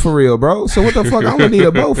swim for real, bro. So what the fuck I'm gonna need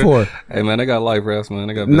a boat for? Hey, man, they got life rafts, man.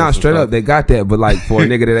 They got straight up, they got that. But like for a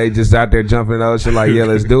nigga that they just out there jumping in the ocean, like, yeah,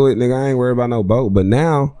 let's do it, nigga. I ain't worried about no boat. But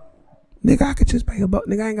now, nigga, I could just pay a boat.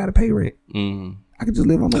 Nigga, I ain't gotta pay rent. I could just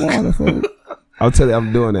live on the water for I'll tell you,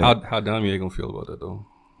 I'm doing that. How dumb you ain't gonna feel about that though?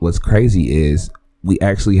 What's crazy is we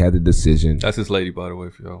actually had the decision. That's his lady, by the way,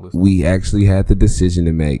 for y'all listening. We actually had the decision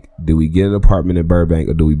to make. Do we get an apartment in Burbank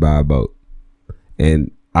or do we buy a boat?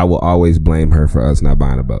 And I will always blame her for us not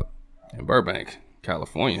buying a boat. In Burbank,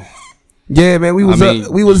 California. Yeah, man, we was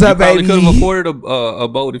up, baby. You could have afforded a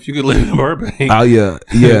boat if you could live in Burbank. Oh yeah,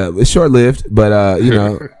 it's short lived, but you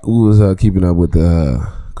know, we was keeping up with the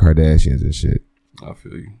Kardashians and shit. I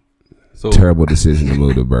feel you. So terrible decision to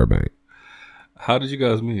move to Burbank. How did you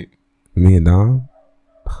guys meet? Me and Dom.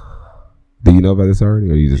 Do you know about this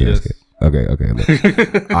already, or you just asking? Okay.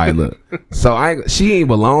 Look. All right, look. So she ain't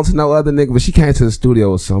belong to no other nigga, but she came to the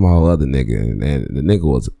studio with some whole other nigga, and the nigga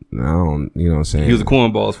was, you know what I'm saying? He was a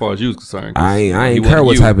cornball as far as you was concerned. I ain't care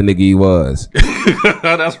what type of nigga he was.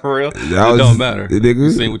 That's for real. It don't matter. Nigga,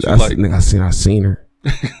 you seen what you like. Nigga, I seen her.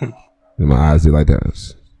 And my eyes did like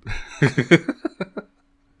that.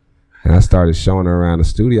 And I started showing her around the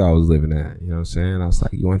studio I was living at. You know what I'm saying? I was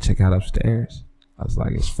like, you want to check out upstairs? I was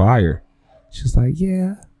like, it's fire. She was like,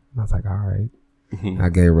 yeah. And I was like, all right. I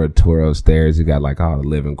gave her a tour upstairs. We got like all the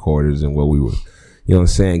living quarters and what we were, you know what I'm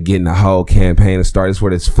saying, getting the whole campaign to start. This is where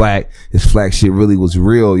this flag shit really was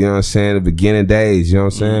real. You know what I'm saying? The beginning days. You know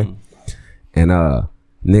what I'm saying? And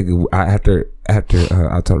nigga, after I told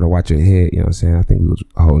her to watch her head. You know what I'm saying? I think we was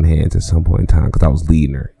holding hands at some point in time because I was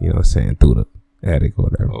leading her. You know what I'm saying? Through the attic or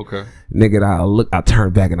whatever. Okay. Nigga, I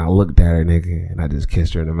turned back and I looked at her, nigga, and I just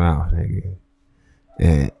kissed her in the mouth, nigga.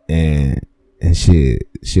 And shit,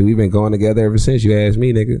 we've been going together ever since. You asked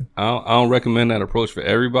me, nigga. I don't recommend that approach for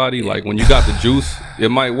everybody. Like when you got the juice, it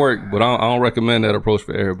might work, but I don't recommend that approach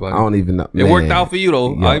for everybody. I don't even know. It worked out for you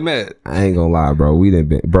though. I ain't mad. I ain't gonna lie, bro. I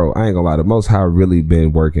ain't gonna lie. The Most High really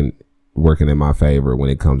been working in my favor when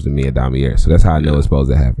it comes to me and Damier. So that's how I know it's supposed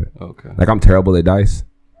to happen. Okay. Like I'm terrible at dice.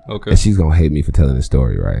 Okay. And she's gonna hate me for telling the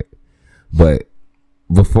story, right? But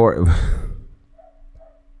before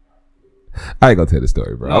I ain't gonna tell the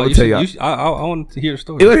story, bro. No, I'm gonna tell you. I want to hear the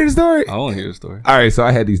story. You want to hear the story? I want to hear the story. All right, so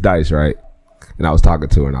I had these dice, right? And I was talking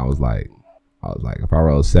to her, and I was like, if I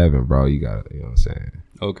roll 7, bro, you got it. You know what I'm saying?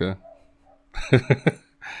 Okay.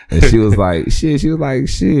 And she was like, shit. She was like,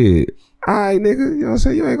 shit. All right, nigga. You know what I'm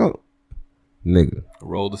saying? You ain't gonna, nigga.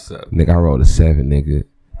 Roll the 7. Nigga, I rolled a 7, nigga.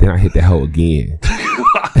 Then I hit the hoe again.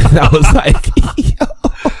 And I was like, yo.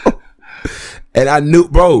 And I knew,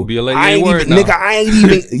 bro. Be a lady I ain't even, now. Nigga, I ain't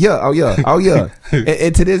even, oh yeah.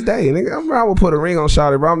 And to this day, nigga, I will put a ring on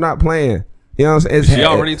Shawty, bro. I'm not playing. You know what I'm saying? She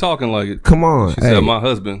already talking like it. Come on. She said my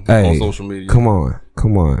husband on social media. Come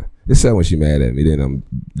on. It's sad when she mad at me. Then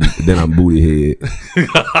I'm booty head.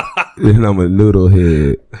 Then I'm a noodle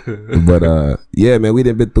head. But yeah, man, we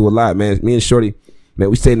done been through a lot, man. Me and Shorty, man,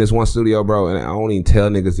 we stayed in this one studio, bro, and I don't even tell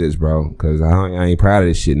niggas this, bro, because I ain't proud of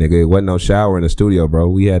this shit, nigga. It wasn't no shower in the studio, bro.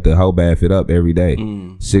 We had to whole bath it up every day.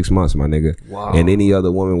 6 months, my nigga. Wow. And any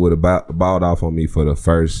other woman would have balled off on me for the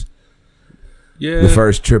first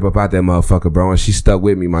trip up out that motherfucker, bro. And she stuck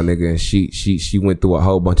with me, my nigga, and she went through a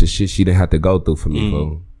whole bunch of shit she didn't have to go through for me,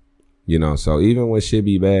 bro. You know, so even when shit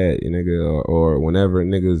be bad, you nigga, or whenever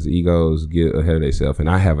niggas' egos get ahead of themselves, and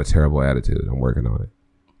I have a terrible attitude, I'm working on it.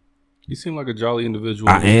 You seem like a jolly individual.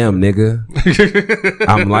 I am, nigga.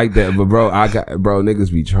 I'm like that, but bro,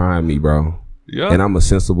 niggas be trying me, bro. Yeah. And I'm a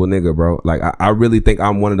sensible nigga, bro. Like I really think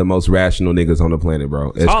I'm one of the most rational niggas on the planet,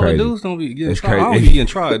 bro. It's crazy. Dudes don't be getting tried. I don't be getting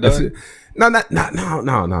tried, dog. No.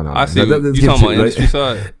 I see. You talking about industry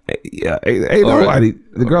side? Yeah, ain't nobody.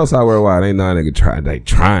 Right. The girl side worldwide ain't no nigga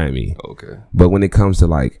trying me. Okay. But when it comes to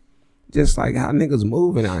like, just like how niggas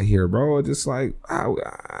moving out here, bro, just like I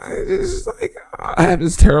have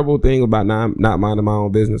this terrible thing about not minding my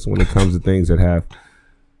own business when it comes to things that have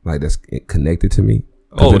like that's connected to me.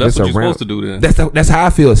 Oh, that's what you're supposed to do then. That's how I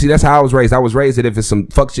feel. See, that's how I was raised. I was raised that if it's some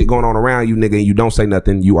fuck shit going on around you, nigga, and you don't say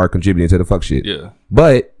nothing, you are contributing to the fuck shit. Yeah.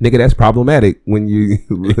 But, nigga, that's problematic when you...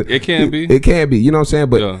 It can be. It can be. You know what I'm saying?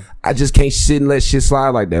 But I just can't sit and let shit slide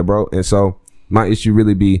like that, bro. And so, my issue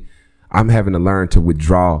really be, I'm having to learn to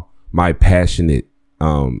withdraw my passionate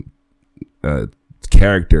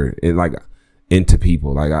character and like into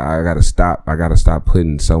people. Like I gotta stop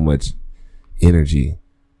putting so much energy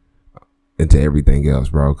into everything else,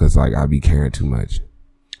 bro, because like I be caring too much.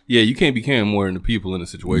 Yeah, you can't be caring more than the people in the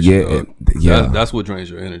situation. Yeah, that's what drains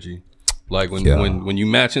your energy. Like when you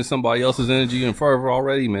matching somebody else's energy and fervor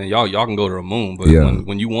already, man, y'all can go to the moon. But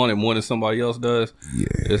when you want it more than somebody else does,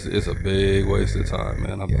 it's a big waste of time,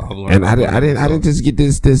 man. I've learned. And I didn't just get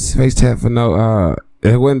this face tap for no.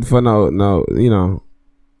 It wasn't for no no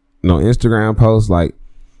Instagram post. Like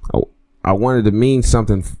I wanted to mean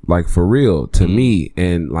something like for real to me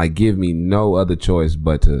and like give me no other choice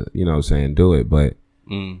but to do it. But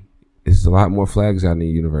it's a lot more flags out in the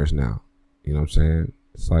universe now. You know what I'm saying?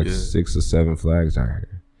 It's like 6 or 7 flags out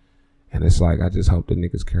here. And it's like, I just hope the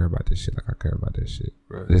niggas care about this shit like I care about this shit.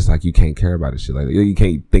 Right. It's like you can't care about this shit like that. You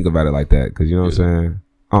can't think about it like that because you know what I'm saying?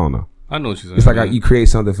 I don't know. I know what you're saying. It's like you create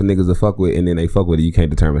something for niggas to fuck with and then they fuck with it. You can't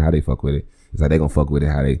determine how they fuck with it. It's like they gonna fuck with it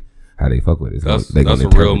how they fuck with it. That's a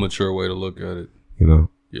real mature way to look at it. You know?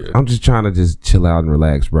 Yeah. I'm just trying to just chill out and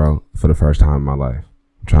relax, bro, for the first time in my life.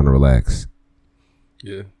 I'm trying to relax.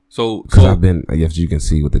 Yeah. So I've been, as you can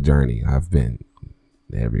see with the journey, I've been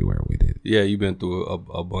everywhere we did. Yeah, you've been through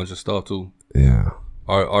a bunch of stuff too. Yeah.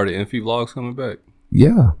 Are the Infi vlogs coming back?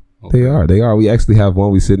 Yeah, okay. They are. We actually have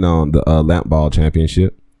one. We sitting on the lamp ball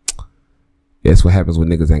championship. That's what happens when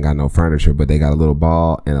niggas ain't got no furniture, but they got a little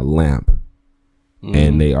ball and a lamp,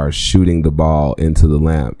 and they are shooting the ball into the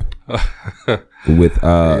lamp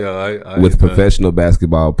with professional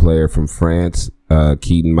basketball player from France,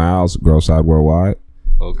 Keaton Miles, Girl Side Worldwide.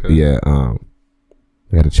 Okay. Yeah.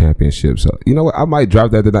 They had a championship, so you know what? I might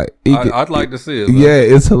drop that tonight. I'd like to see it. Yeah,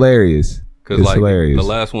 it's hilarious. It's like hilarious. The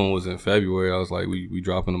last one was in February. I was like, we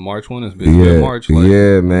dropping the March one. It's been March. Like,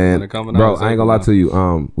 man. Bro, I ain't gonna lie to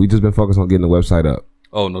you. We just been focused on getting the website up.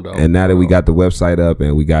 Oh, no doubt. And now that we got the website up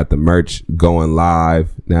and we got the merch going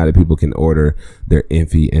live, now that people can order their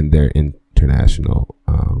Infi and their international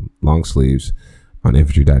long sleeves on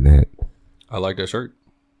infantry.net. I like that shirt.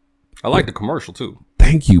 I like the commercial too.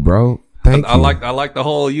 Thank you, bro. I like the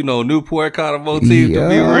whole Newport kind of motif to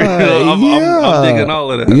be real. I'm digging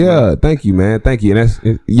all of that. Yeah, man. Thank you, man. Thank you. And that's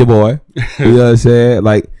your boy. You know what I'm saying?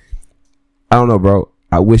 Like, I don't know, bro.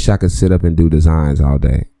 I wish I could sit up and do designs all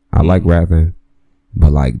day. I like rapping,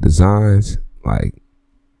 but like designs, like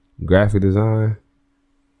graphic design.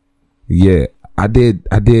 Yeah, I did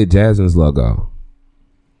Jasmine's logo.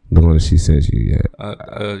 The one that she sent you,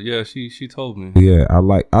 yeah, she told me. Yeah, I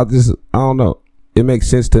don't know. It makes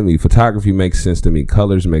sense to me. Photography makes sense to me.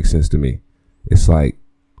 Colors make sense to me. It's like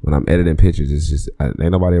when I'm editing pictures, it's just ain't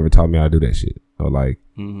nobody ever taught me how to do that shit. Or like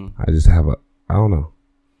I just have I don't know.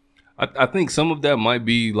 I think some of that might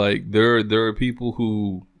be like there are people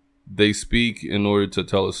who they speak in order to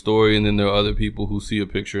tell a story, and then there are other people who see a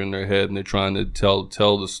picture in their head and they're trying to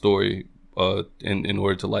tell the story in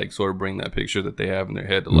order to like sort of bring that picture that they have in their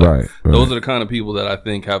head to life. Right. Those are the kind of people that I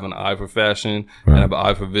think have an eye for fashion and have an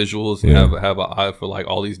eye for visuals and have an eye for like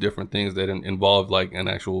all these different things that involve like an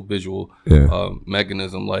actual visual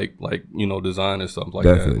mechanism, like design and stuff like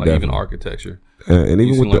that, like even architecture. And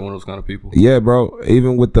even with like one of those kind of people. Yeah, bro.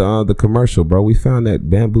 Even with the commercial, bro, we found that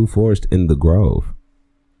bamboo forest in the Grove.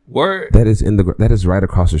 Word. That is right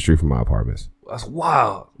across the street from my apartments. That's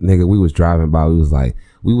wild. Nigga, we was driving by.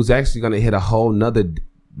 We was actually gonna hit a whole nother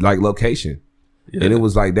like location, and it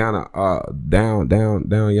was like down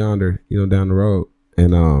yonder, down the road.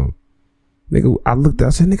 And nigga, I looked. I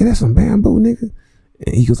said, nigga, that's some bamboo, nigga.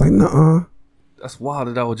 And he was like, nuh-uh. That's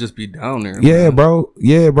wild that would just be down there. Yeah, man. Bro.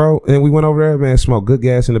 Yeah, bro. And we went over there, man. Smoked good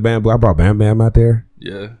gas in the bamboo. I brought Bam Bam out there.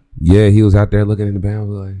 Yeah. Yeah, he was out there looking in the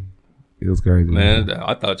bamboo like. It was crazy, man.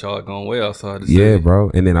 I thought y'all had gone way outside the city. Yeah,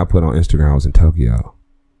 bro. And then I put on Instagram, I was in Tokyo.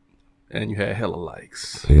 And you had hella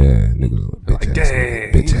likes. Yeah, niggas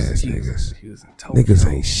bitch ass niggas. He was in Tokyo. Niggas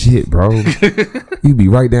ain't shit, bro. You be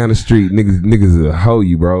right down the street. Niggas will hoe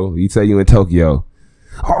you, bro. You say you in Tokyo.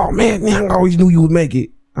 Oh, man, I always knew you would make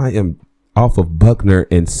it. I am off of Buckner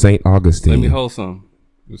and St. Augustine. Let me hold some.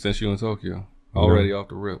 Since you in Tokyo. Already off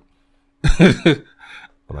the rip. I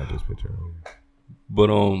like this picture.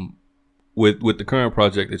 But, with the current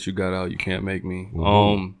project that you got out, You Can't Make Me.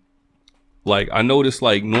 Like I noticed,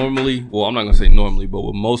 like normally, well, I'm not gonna say normally, but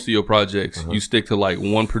with most of your projects, you stick to like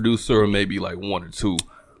one producer or maybe like one or two.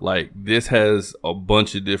 Like this has a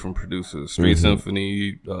bunch of different producers: Street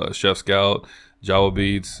Symphony, Chef Scout, Java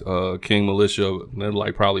Beats, King Militia, and then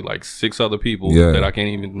like probably like 6 other people that I can't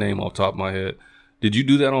even name off the top of my head. Did you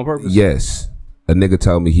do that on purpose? Yes. A nigga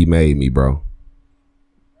told me he made me, bro.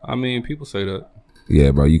 I mean, people say that.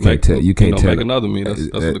 Yeah, bro, you can't tell. You can't tell. Make another me. That's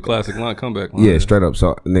what the classic line, comeback line. Yeah, straight up.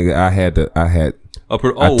 So, nigga, I had. A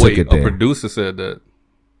producer said that.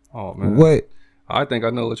 Oh man, what? I think I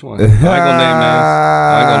know which one. I ain't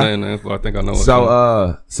gonna name names, but I think I know.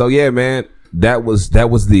 So yeah, man, that was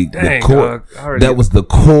the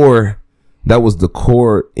core. That was the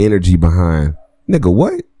core energy behind. Nigga,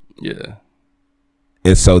 what? Yeah.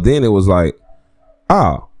 And so then it was like,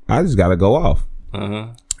 oh, I just gotta go off.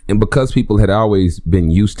 And because people had always been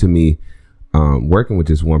used to me working with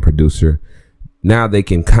this one producer, now they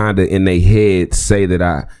can kind of in their head say that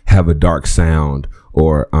I have a dark sound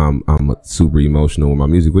or I'm super emotional with my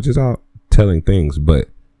music, which is all telling things. But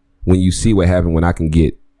when you see what happened when I can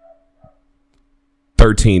get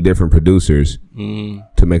 13 different producers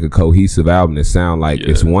to make a cohesive album that sound like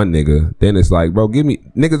it's one nigga, then it's like, bro,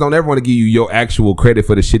 niggas don't ever want to give you your actual credit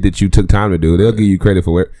for the shit that you took time to do. They'll give you credit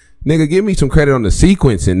for it. Nigga, give me some credit on the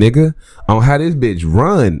sequencing, nigga, on how this bitch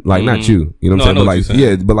run. Like, not you know what I'm saying? But like,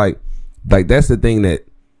 yeah, but like that's the thing that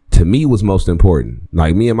to me was most important.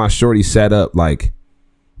 Like, me and my shorty sat up, like,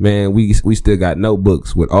 man, we still got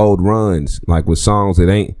notebooks with old runs, like with songs that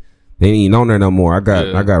they ain't even on there no more. I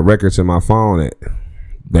got records in my phone that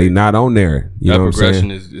they not on there. You know what I'm saying? That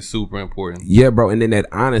progression is super important. Yeah, bro. And then that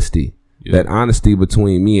honesty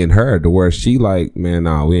between me and her, to where she like, man,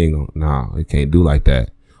 we can't do like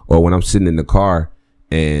that. Or when I'm sitting in the car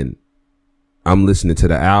and I'm listening to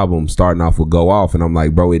the album starting off with Go Off, and I'm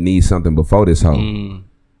like, bro, it needs something before this hoe.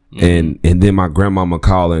 And then my grandmama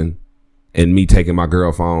calling and me taking my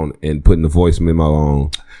girl phone and putting the voice memo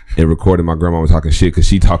on and recording my grandma talking shit because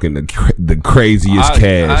she talking the craziest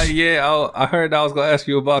cash. I heard I was gonna ask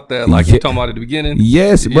you about that. Like you talking about at the beginning.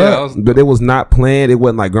 Yes, bro. But it was not planned. It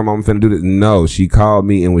wasn't like grandma I'm finna do this. No, she called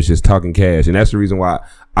me and was just talking cash, and that's the reason why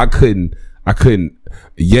I couldn't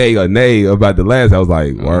yay or nay about the last. I was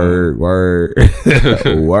like, word, word.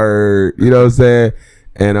 You know what I'm saying?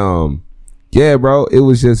 And yeah, bro. It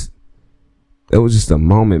was just a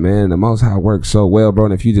moment, man. The Most High works so well, bro.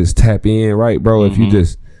 And if you just tap in, right, bro, if you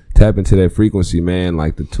just tap into that frequency, man,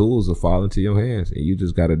 like the tools will fall into your hands, and you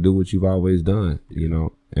just got to do what you've always done, you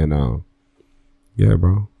know. And yeah,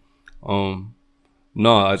 bro.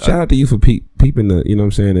 No, shout out to you for peeping the, you know what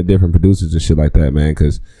I'm saying, the different producers and shit like that, man.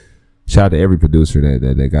 Because shout out to every producer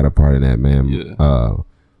that got a part in that, man. Yeah.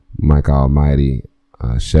 Mike Almighty,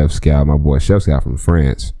 Chef Scout, my boy Chef Scout from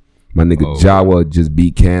France. My nigga Jawa just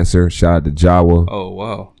beat cancer. Shout out to Jawa. Oh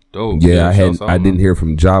wow, dope. Yeah, I didn't hear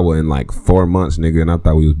from Jawa in like 4 months, nigga, and I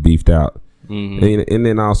thought we was beefed out. And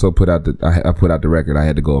then I also put out the record. I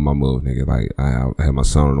had to go on my move, nigga. Like I had my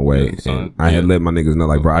son on the way, and I had let my niggas know,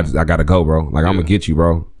 like, bro, I gotta go, bro. Like I'm gonna get you,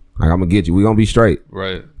 bro. Like I'm gonna get you. We gonna be straight.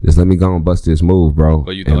 Right. Just let me go and bust this move, bro.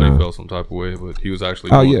 But you thought he felt some type of way, but he was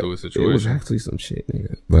actually going through a situation. It was actually some shit,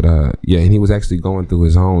 nigga. But yeah, and he was actually going through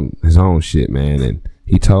his own shit, man. And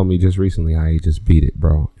he told me just recently how he just beat it,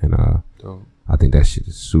 bro. And I think that shit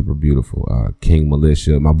is super beautiful. King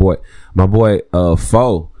Militia, my boy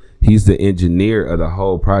Fo, he's the engineer of the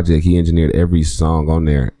whole project. He engineered every song on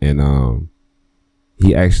there, and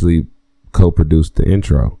he actually co-produced the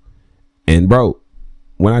intro. And bro,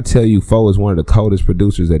 when I tell you Fo is one of the coldest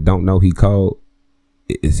producers that don't know he cold,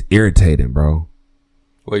 it's irritating, bro.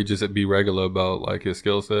 Well, you just be regular about like his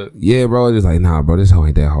skill set. Yeah, bro. Just like, nah, bro, this hoe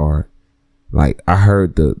ain't that hard. Like I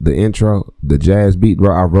heard the intro, the jazz beat,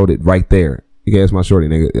 bro. I wrote it right there. You can ask my shorty,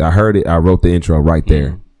 nigga. I heard it. I wrote the intro right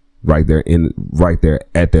there, right there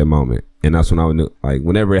at that moment. And that's when I knew, like,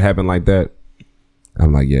 whenever it happened like that,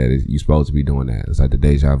 I'm like, yeah, you supposed to be doing that. It's like the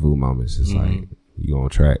deja vu moments. It's like you on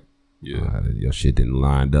track. Yeah, your shit didn't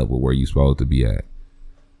line up with where you supposed to be at.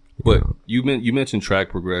 But you mentioned track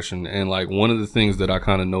progression, and like one of the things that I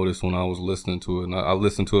kind of noticed when I was listening to it, and I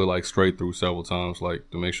listened to it like straight through several times,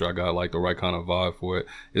 like to make sure I got like the right kind of vibe for it.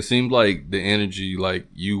 It seemed like the energy, like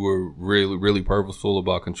you were really, really purposeful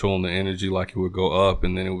about controlling the energy, like it would go up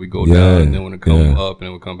and then it would go down, and then when it come up and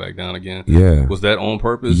it would come back down again. Yeah, was that on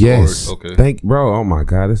purpose? Yes. Or, okay. Bro. Oh my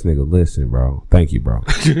God, this nigga listen, bro. Thank you, bro.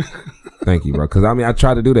 Thank you, bro. Because I mean, I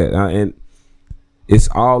try to do that, and it's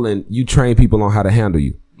all in. You train people on how to handle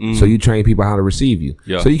you. So you train people how to receive you.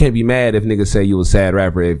 Yeah. So you can't be mad if niggas say you a sad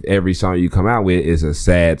rapper if every song you come out with is a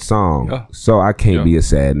sad song. Yeah. So I can't be a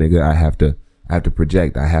sad nigga. I have to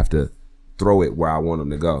project. I have to throw it where I want them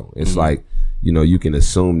to go. It's like, you know, you can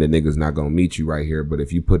assume that niggas not gonna meet you right here, but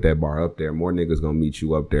if you put that bar up there, more niggas gonna meet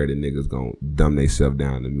you up there than niggas gonna dumb themselves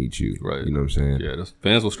down to meet you. Right. You know what I'm saying? Yeah,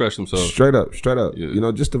 fans will stretch themselves. Straight up. Yeah. You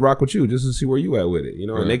know, just to rock with you, just to see where you at with it. You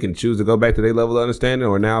know, and they can choose to go back to their level of understanding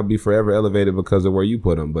or now be forever elevated because of where you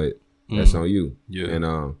put them, but that's on you. Yeah.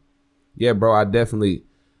 And yeah, bro,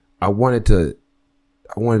 I wanted to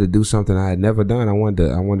do something I had never done. I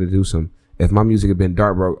wanted to do some, if my music had been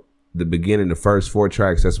dark, bro, the beginning, the first 4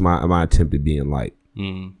 tracks, that's my attempt at being light.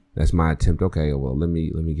 That's my attempt. Okay, well, let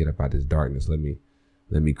me get up out this darkness. Let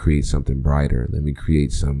me create something brighter. Let me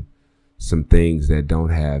create some things that don't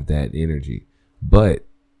have that energy. But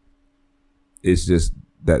it's just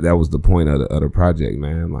that was the point of the project,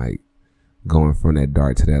 man. Like going from that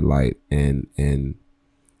dark to that light, and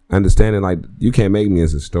understanding like you can't make me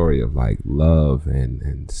as a story of like love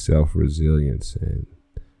and self-resilience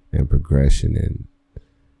and progression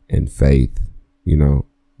and faith, you know.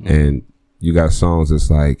 And you got songs that's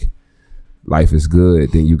like life is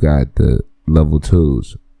good, then you got the level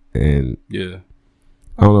 2s, and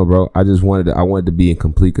I don't know, bro. I wanted to be in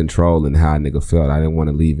complete control in how a nigga felt. I didn't want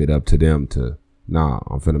to leave it up to them to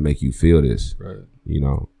I'm finna make you feel this, right? You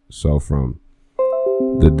know. So from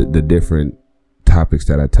the different topics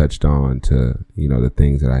that I touched on to, you know, the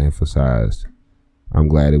things that I emphasized, I'm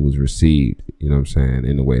glad it was received, you know what I'm saying,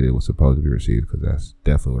 in the way that it was supposed to be received, because that's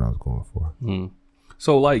definitely what I was going for.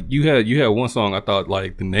 So like you had one song, I thought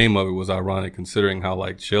like the name of it was ironic considering how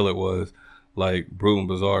like chill it was, like Brute and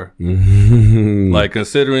Bizarre. Like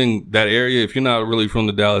considering that area, if you're not really from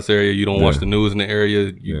the Dallas area, you don't watch the news in the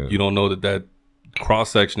area, you don't know that cross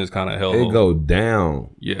section is kind of hell. It go down.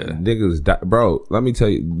 Yeah. Niggas bro, let me tell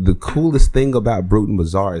you, the coolest thing about Brute and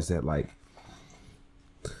Bizarre is that like,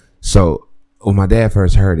 so when my dad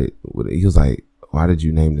first heard it, he was like, why did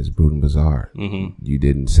you name this Brute and Bizarre? You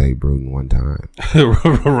didn't say Brute one time.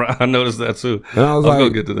 I noticed that too. And I was like, gonna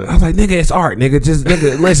get to that. I was like, nigga, it's art, nigga. Just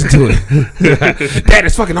nigga, listen to it. Dad,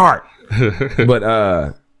 it's fucking art.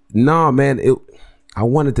 But no, man, I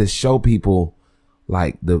wanted to show people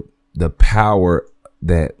like the power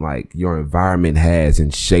that like your environment has in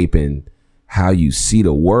shaping how you see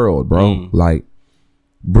the world, bro. Like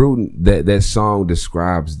Brute, that song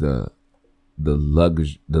describes the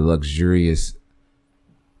luxurious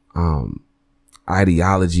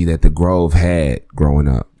ideology that the Grove had growing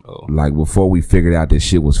up. Like before we figured out that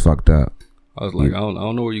shit was fucked up. I was like, I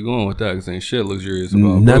don't know where you're going with that, because ain't shit luxurious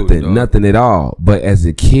about nothing at all. But as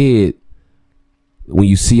a kid, when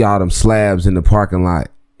you see all them slabs in the parking lot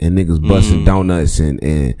and niggas busting donuts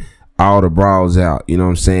and all the bras out, you know what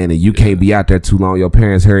I'm saying, and you can't be out there too long, your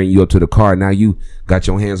parents hurrying you up to the car, now you got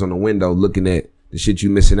your hands on the window looking at the shit you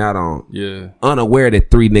missing out on, unaware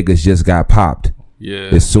that 3 niggas just got popped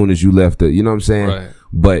as soon as you left the, you know what I'm saying, right.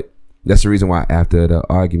 But that's the reason why after the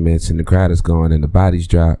arguments and the crowd is gone and the bodies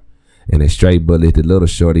drop and they straight bullet the little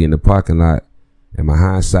shorty in the parking lot, and my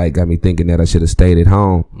hindsight got me thinking that I should have stayed at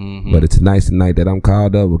home. But it's nice tonight that I'm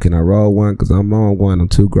called up. Well, can I roll one? Because I'm on one. I'm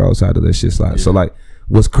too gross out of this shit slide. So like,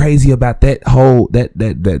 what's crazy about that whole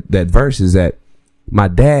that verse is that my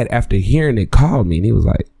dad, after hearing it, called me and he was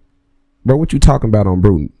like, bro, what you talking about on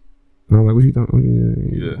Brute? And I'm like, what you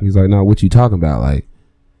talking? He's like, no, what you talking about? Like,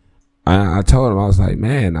 I told him, I was like,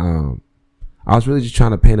 man, I was really just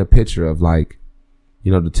trying to paint a picture of like,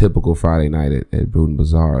 you know, the typical Friday night at Brute and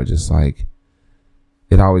Bizarre. Just like,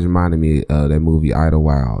 it always reminded me of that movie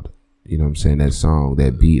Idlewild. You know what I'm saying? That song,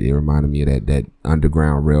 that beat, it reminded me of that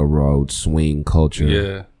underground railroad swing culture.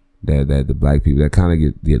 Yeah. That the black people that kind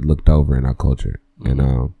of get looked over in our culture. And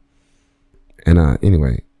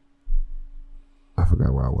anyway, I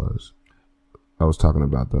forgot where I was. I was talking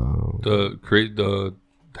about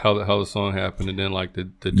how the song happened, and then like the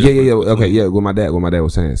okay, what my dad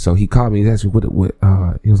was saying. So he called me, he asked me what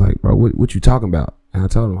he was like, bro, what you talking about? And I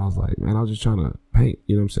told him, I was like, man, I was just trying to paint,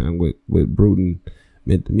 you know what I'm saying, what Brute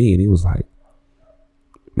meant to me. And he was like,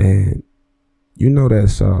 man, you know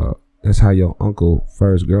that's how your uncle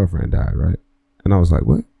first girlfriend died, right? And I was like,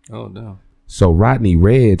 what? Oh no. So Rodney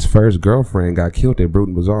Red's first girlfriend got killed at Brute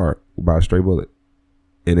and Bizarre by a stray bullet.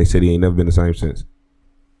 And they said he ain't never been the same since.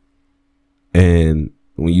 And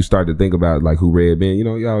when you start to think about like who Red been, you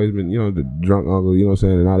know, he always been, you know, the drunk uncle, you know what I'm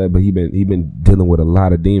saying, and all that, but he been dealing with a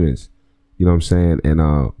lot of demons, you know what I'm saying? And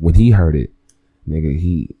when he heard it, nigga,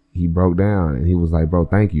 he broke down and he was like, bro,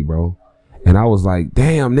 thank you, bro. And I was like,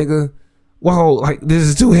 damn, nigga, whoa, like this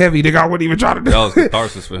is too heavy, nigga. I wasn't even trying to do that. Was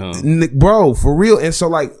catharsis for him. Bro, for real. And so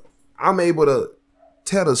like I'm able to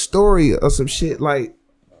tell the story of some shit like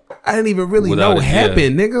I didn't even really know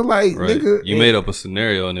happened, nigga. Like, right. Nigga, you made up a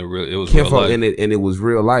scenario and it was kinfolk, real life. And it was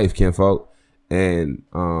real life, kinfolk. And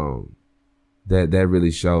that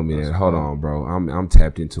really showed me that. Hold on, bro. I'm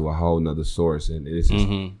tapped into a whole nother source, and it's just,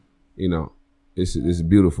 you know, it's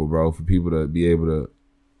beautiful, bro, for people to be able to,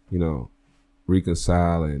 you know,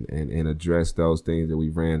 reconcile and address those things that we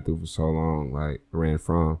ran through for so long, like ran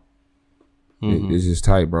from. It's just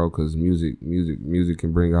tight, bro, because music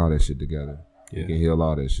can bring all that shit together. Yeah. You can heal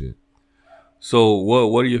all that shit. So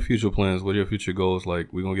what are your future plans? What are your future goals?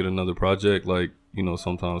 Like, we're going to get another project, like, you know,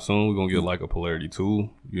 sometime soon. We're going to get like a Polarity 2,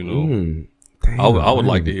 you know. Damn, I would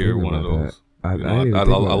like to hear one of those. I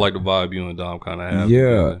like the vibe you and Dom kind of have.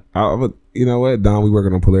 Yeah, you know what, Dom? We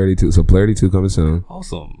working on Polarity 2, so Polarity 2 coming soon.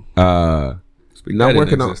 Awesome. I'm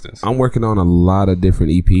working on a lot of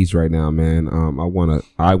different EPs right now, man.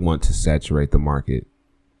 I want to saturate the market.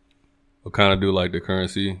 What kind of do like the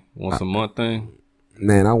Currency once a month thing?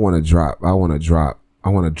 Man, I want to drop it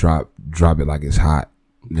like it's hot,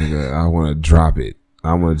 nigga. I want to drop it.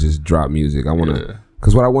 I want to just drop music. I want to,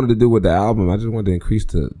 because what I wanted to do with the album, I just wanted to increase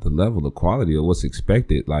the level of quality of what's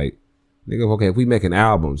expected. Like, nigga, okay, if we making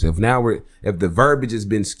albums, if the verbiage has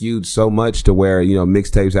been skewed so much to where, you know,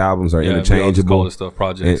 mixtapes, albums are interchangeable, call this stuff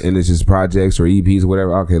projects. And it's just projects or EPs or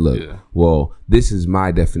whatever. Okay, look, well, this is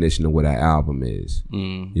my definition of what an album is.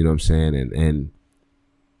 You know what I'm saying? And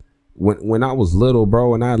when I was little,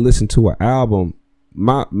 bro, and I listened to an album,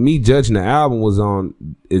 me judging the album was on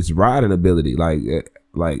its writing ability,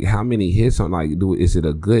 like how many hits on, like, is it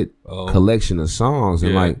a good collection of songs?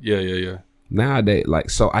 And nowadays, like,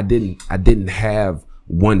 so I didn't have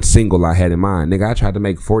one single I had in mind, nigga. I tried to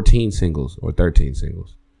make 14 singles or 13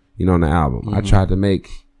 singles, you know, on the album. I tried to make,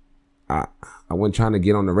 I wasn't trying to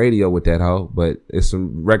get on the radio with that hoe, but it's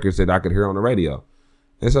some records that I could hear on the radio.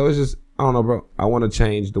 And so it's just, I don't know, bro. I want to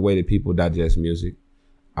change the way that people digest music.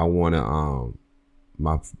 I want to,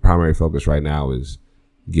 my primary focus right now is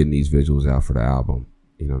getting these visuals out for the album.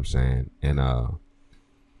 You know what I'm saying? And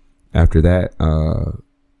after that,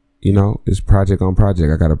 you know, it's project on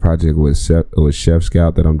project. I got a project with Chef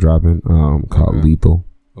Scout that I'm dropping called Lethal.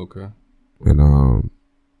 Okay. And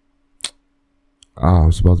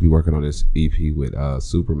I'm supposed to be working on this EP with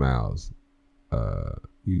Super Miles.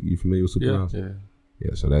 You familiar with Super Miles?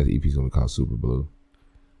 Yeah, so that EP's gonna be called Super Blue.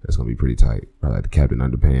 That's gonna be pretty tight. Probably like the Captain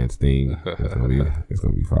Underpants thing. It's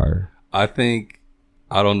gonna be fire.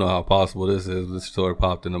 I don't know how possible this is. This story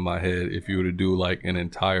popped into my head. If you were to do like an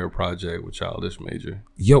entire project with Childish Major,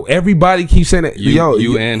 yo, everybody keeps saying that.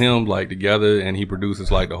 You and him like together, and he produces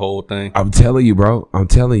like the whole thing. I'm telling you, bro. I'm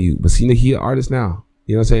telling you. But see, he an artist now.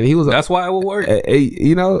 You know what I'm saying? That's why it would work.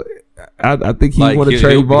 You know. I think he like, want to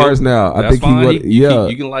trade bars now. I think fine.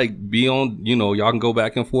 You can like be on, you know, y'all can go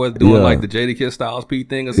back and forth doing like the Jadakiss Styles P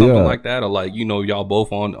thing or something like that, or like, you know, y'all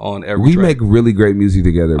both on every we track. Make really great music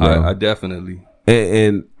together, bro. I definitely.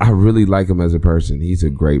 And I really like him as a person. He's a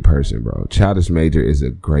great person, bro. Childish Major is a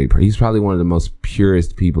great person. He's probably one of the most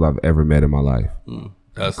purest people I've ever met in my life.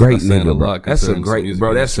 That's nigga, bro. That's a great,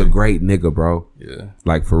 bro. That's a great nigga, bro. Yeah.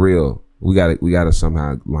 Like, for real. We gotta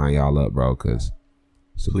somehow line y'all up, bro, because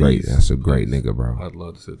that's a great nigga, bro. I'd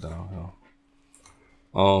love to sit down.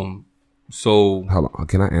 So hold on,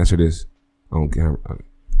 can I answer this on camera?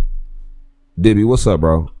 Dibby, what's up,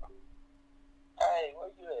 bro? Hey, where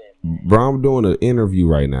you at? Bro, I'm doing an interview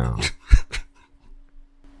right now.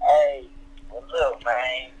 Hey, what's up,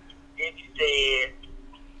 man? If you said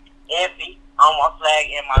Effie on my flag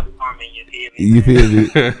in my army, you feel me? You feel me?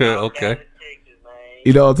 Okay. Texas, man.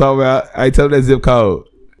 You know what I'm talking about? I tell them that zip code.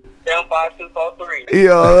 75243.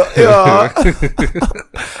 Yeah.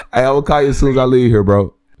 Hey, I will call you as soon as I leave here, bro.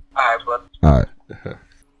 All right, brother. All right.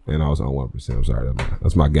 And I was on 1%. I'm sorry.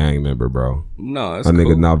 That's my gang member, bro. No, that's my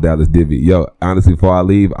nigga North Dallas Divvy. Yo, honestly, before I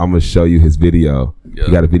leave, I'm going to show you his video. Yeah.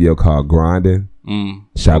 He got a video called Grinding.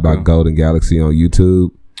 Shot by Golden Galaxy on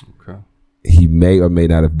YouTube. Okay. He may or may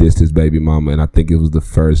not have dissed his baby mama, and I think it was the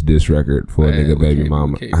first diss record for a nigga baby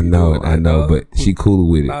mama. I know, but she cool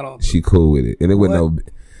with it. She cool with it. And it wasn't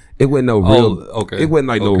no real. Okay. It wasn't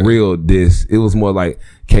like no real diss. It was more like,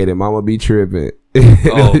 Katie, mama be tripping.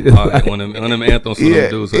 One of them anthems for them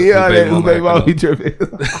dudes. Baby mama be tripping.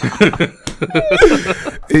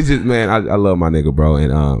 It's just, man, I love my nigga, bro,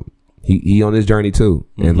 and he on his journey too,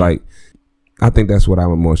 and like, I think that's what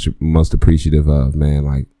I'm most appreciative of, man.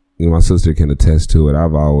 Like, you know, my sister can attest to it.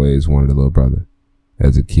 I've always wanted a little brother.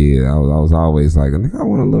 As a kid, I was always like, nigga, I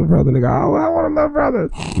want a little brother, nigga. I want a little brother.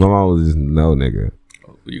 My mom was just, no, nigga.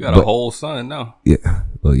 You got a whole son now. Yeah.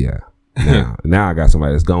 Well, yeah. Now I got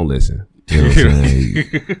somebody that's gonna listen. You know what I'm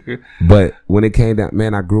saying? But when it came down,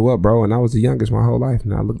 man, I grew up, bro, and I was the youngest my whole life.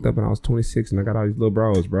 And I looked up and I was 26, and I got all these little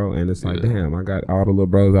bros, bro. And it's like, damn, I got all the little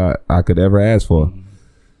bros I could ever ask for.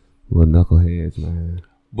 Little knuckleheads, man.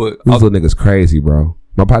 But these little niggas crazy, bro.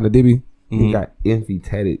 My partner Dibby, he got Envy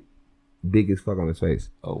tatted big as fuck on his face.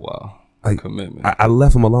 Oh wow. Like, commitment. I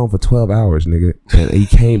left him alone for 12 hours, nigga. And he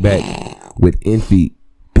came back with Envy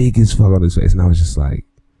big as fuck on his face. And I was just like,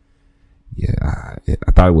 yeah,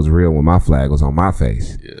 I thought it was real when my flag was on my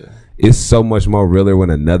face. Yeah. It's so much more realer when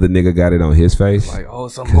another nigga got it on his face. Like, oh,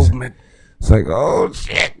 it's a movement. It's like, oh,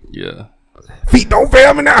 shit. Yeah. feet don't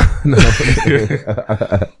fail me now. No.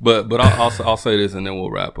 But I'll say this and then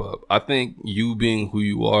we'll wrap up. I think you being who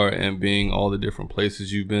you are and being all the different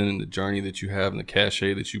places you've been and the journey that you have and the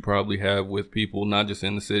cachet that you probably have with people, not just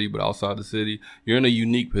in the city but outside the city, you're in a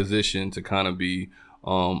unique position to kind of be I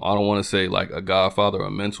don't want to say like a godfather or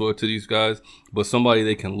a mentor to these guys, but somebody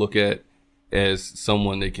they can look at as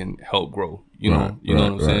someone they can help grow. You know what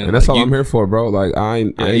I'm saying? And that's all I'm here for, bro. Like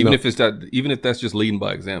even if that's just leading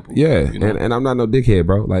by example. Yeah, and I'm not no dickhead,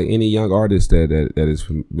 bro. Like any young artist that is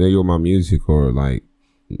familiar with my music or like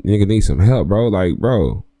nigga need some help, bro. Like,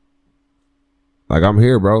 bro. Like I'm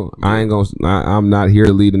here, bro. Yeah. I'm not here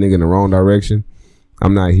to lead a nigga in the wrong direction.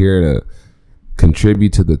 I'm not here to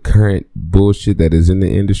contribute to the current bullshit that is in the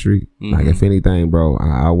industry. Mm-hmm. Like if anything, bro,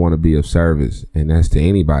 I want to be of service, and that's to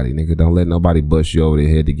anybody, nigga. Don't let nobody bust you over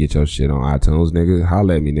the head to get your shit on iTunes, nigga.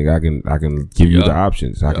 Holla at me, nigga. I can give you the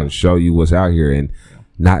options. I can show you what's out here, and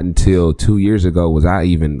not until 2 years ago was I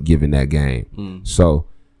even given that game. So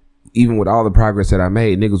even with all the progress that I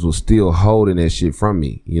made, niggas was still holding that shit from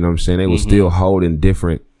me. You know what I'm saying? They was still holding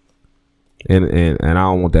different, and I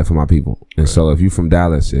don't want that for my people. And so if you from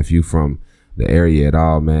Dallas, if you from the area at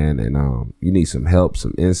all, man, and you need some help,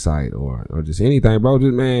 some insight, or just anything, bro,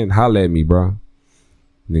 just, man, holla at me, bro.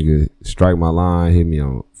 Nigga, strike my line, hit me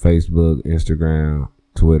on Facebook, Instagram,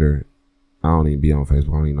 Twitter. I don't even be on Facebook.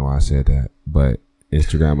 I don't even know why I said that. But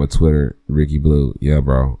Instagram or Twitter, Rikki Blue. Yeah,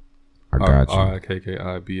 bro. I got you.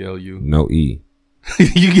 RIKKIBLU. No E.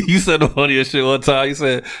 you said the funniest shit one time. You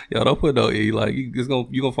said, "Yo, don't put no E. Like you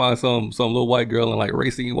gonna find some little white girl in like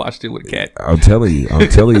racing. You watched it with a cat." I'm telling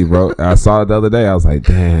you, bro. I saw it the other day. I was like,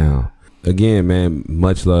 damn. Again, man,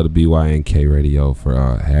 much love to BYNK Radio for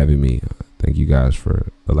having me. Thank you guys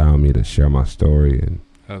for allowing me to share my story. And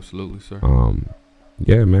absolutely, sir.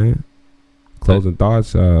 Yeah, man. Closing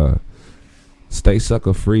thoughts. Stay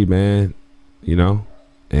sucker free, man. You know,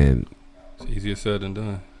 and it's easier said than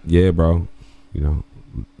done. Yeah, bro. You know,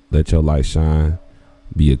 let your light shine,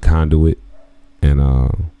 be a conduit, and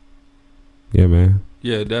yeah, man.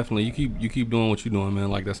 Yeah, definitely. You keep doing what you're doing, man.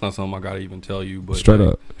 Like that's not something I gotta even tell you, but straight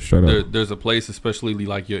up. There's a place, especially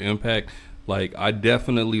like your impact. Like I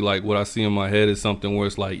definitely like what I see in my head is something where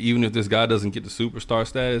it's like even if this guy doesn't get the superstar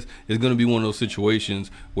status, it's gonna be one of those situations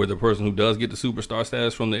where the person who does get the superstar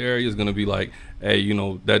status from the area is gonna be like, hey, you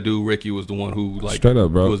know, that dude Rikki was the one who like straight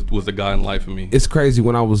up, bro, was the guy in life for me. It's crazy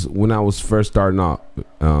when I was first starting off.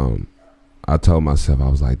 I told myself I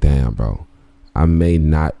was like, damn, bro, I may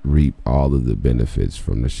not reap all of the benefits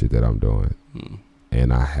from the shit that I'm doing,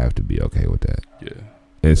 and I have to be okay with that. Yeah.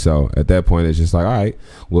 And so at that point, it's just like, all right,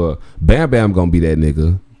 well, Bam Bam gonna be that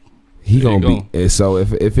nigga. He there gonna be. And so if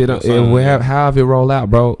how it roll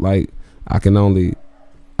out, bro, like I can only, you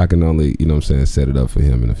know what I'm saying, set it up for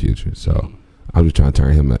him in the future. So I'm just trying to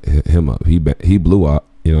turn him up. He blew up,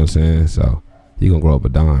 you know what I'm saying. So he gonna grow up a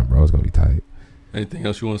dime, bro. It's gonna be tight. Anything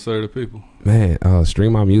else you want to say to the people? Man,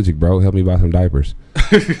 stream my music, bro. Help me buy some diapers.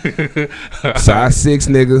 Size 6,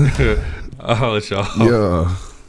 nigga. I'll let y'all. Yeah.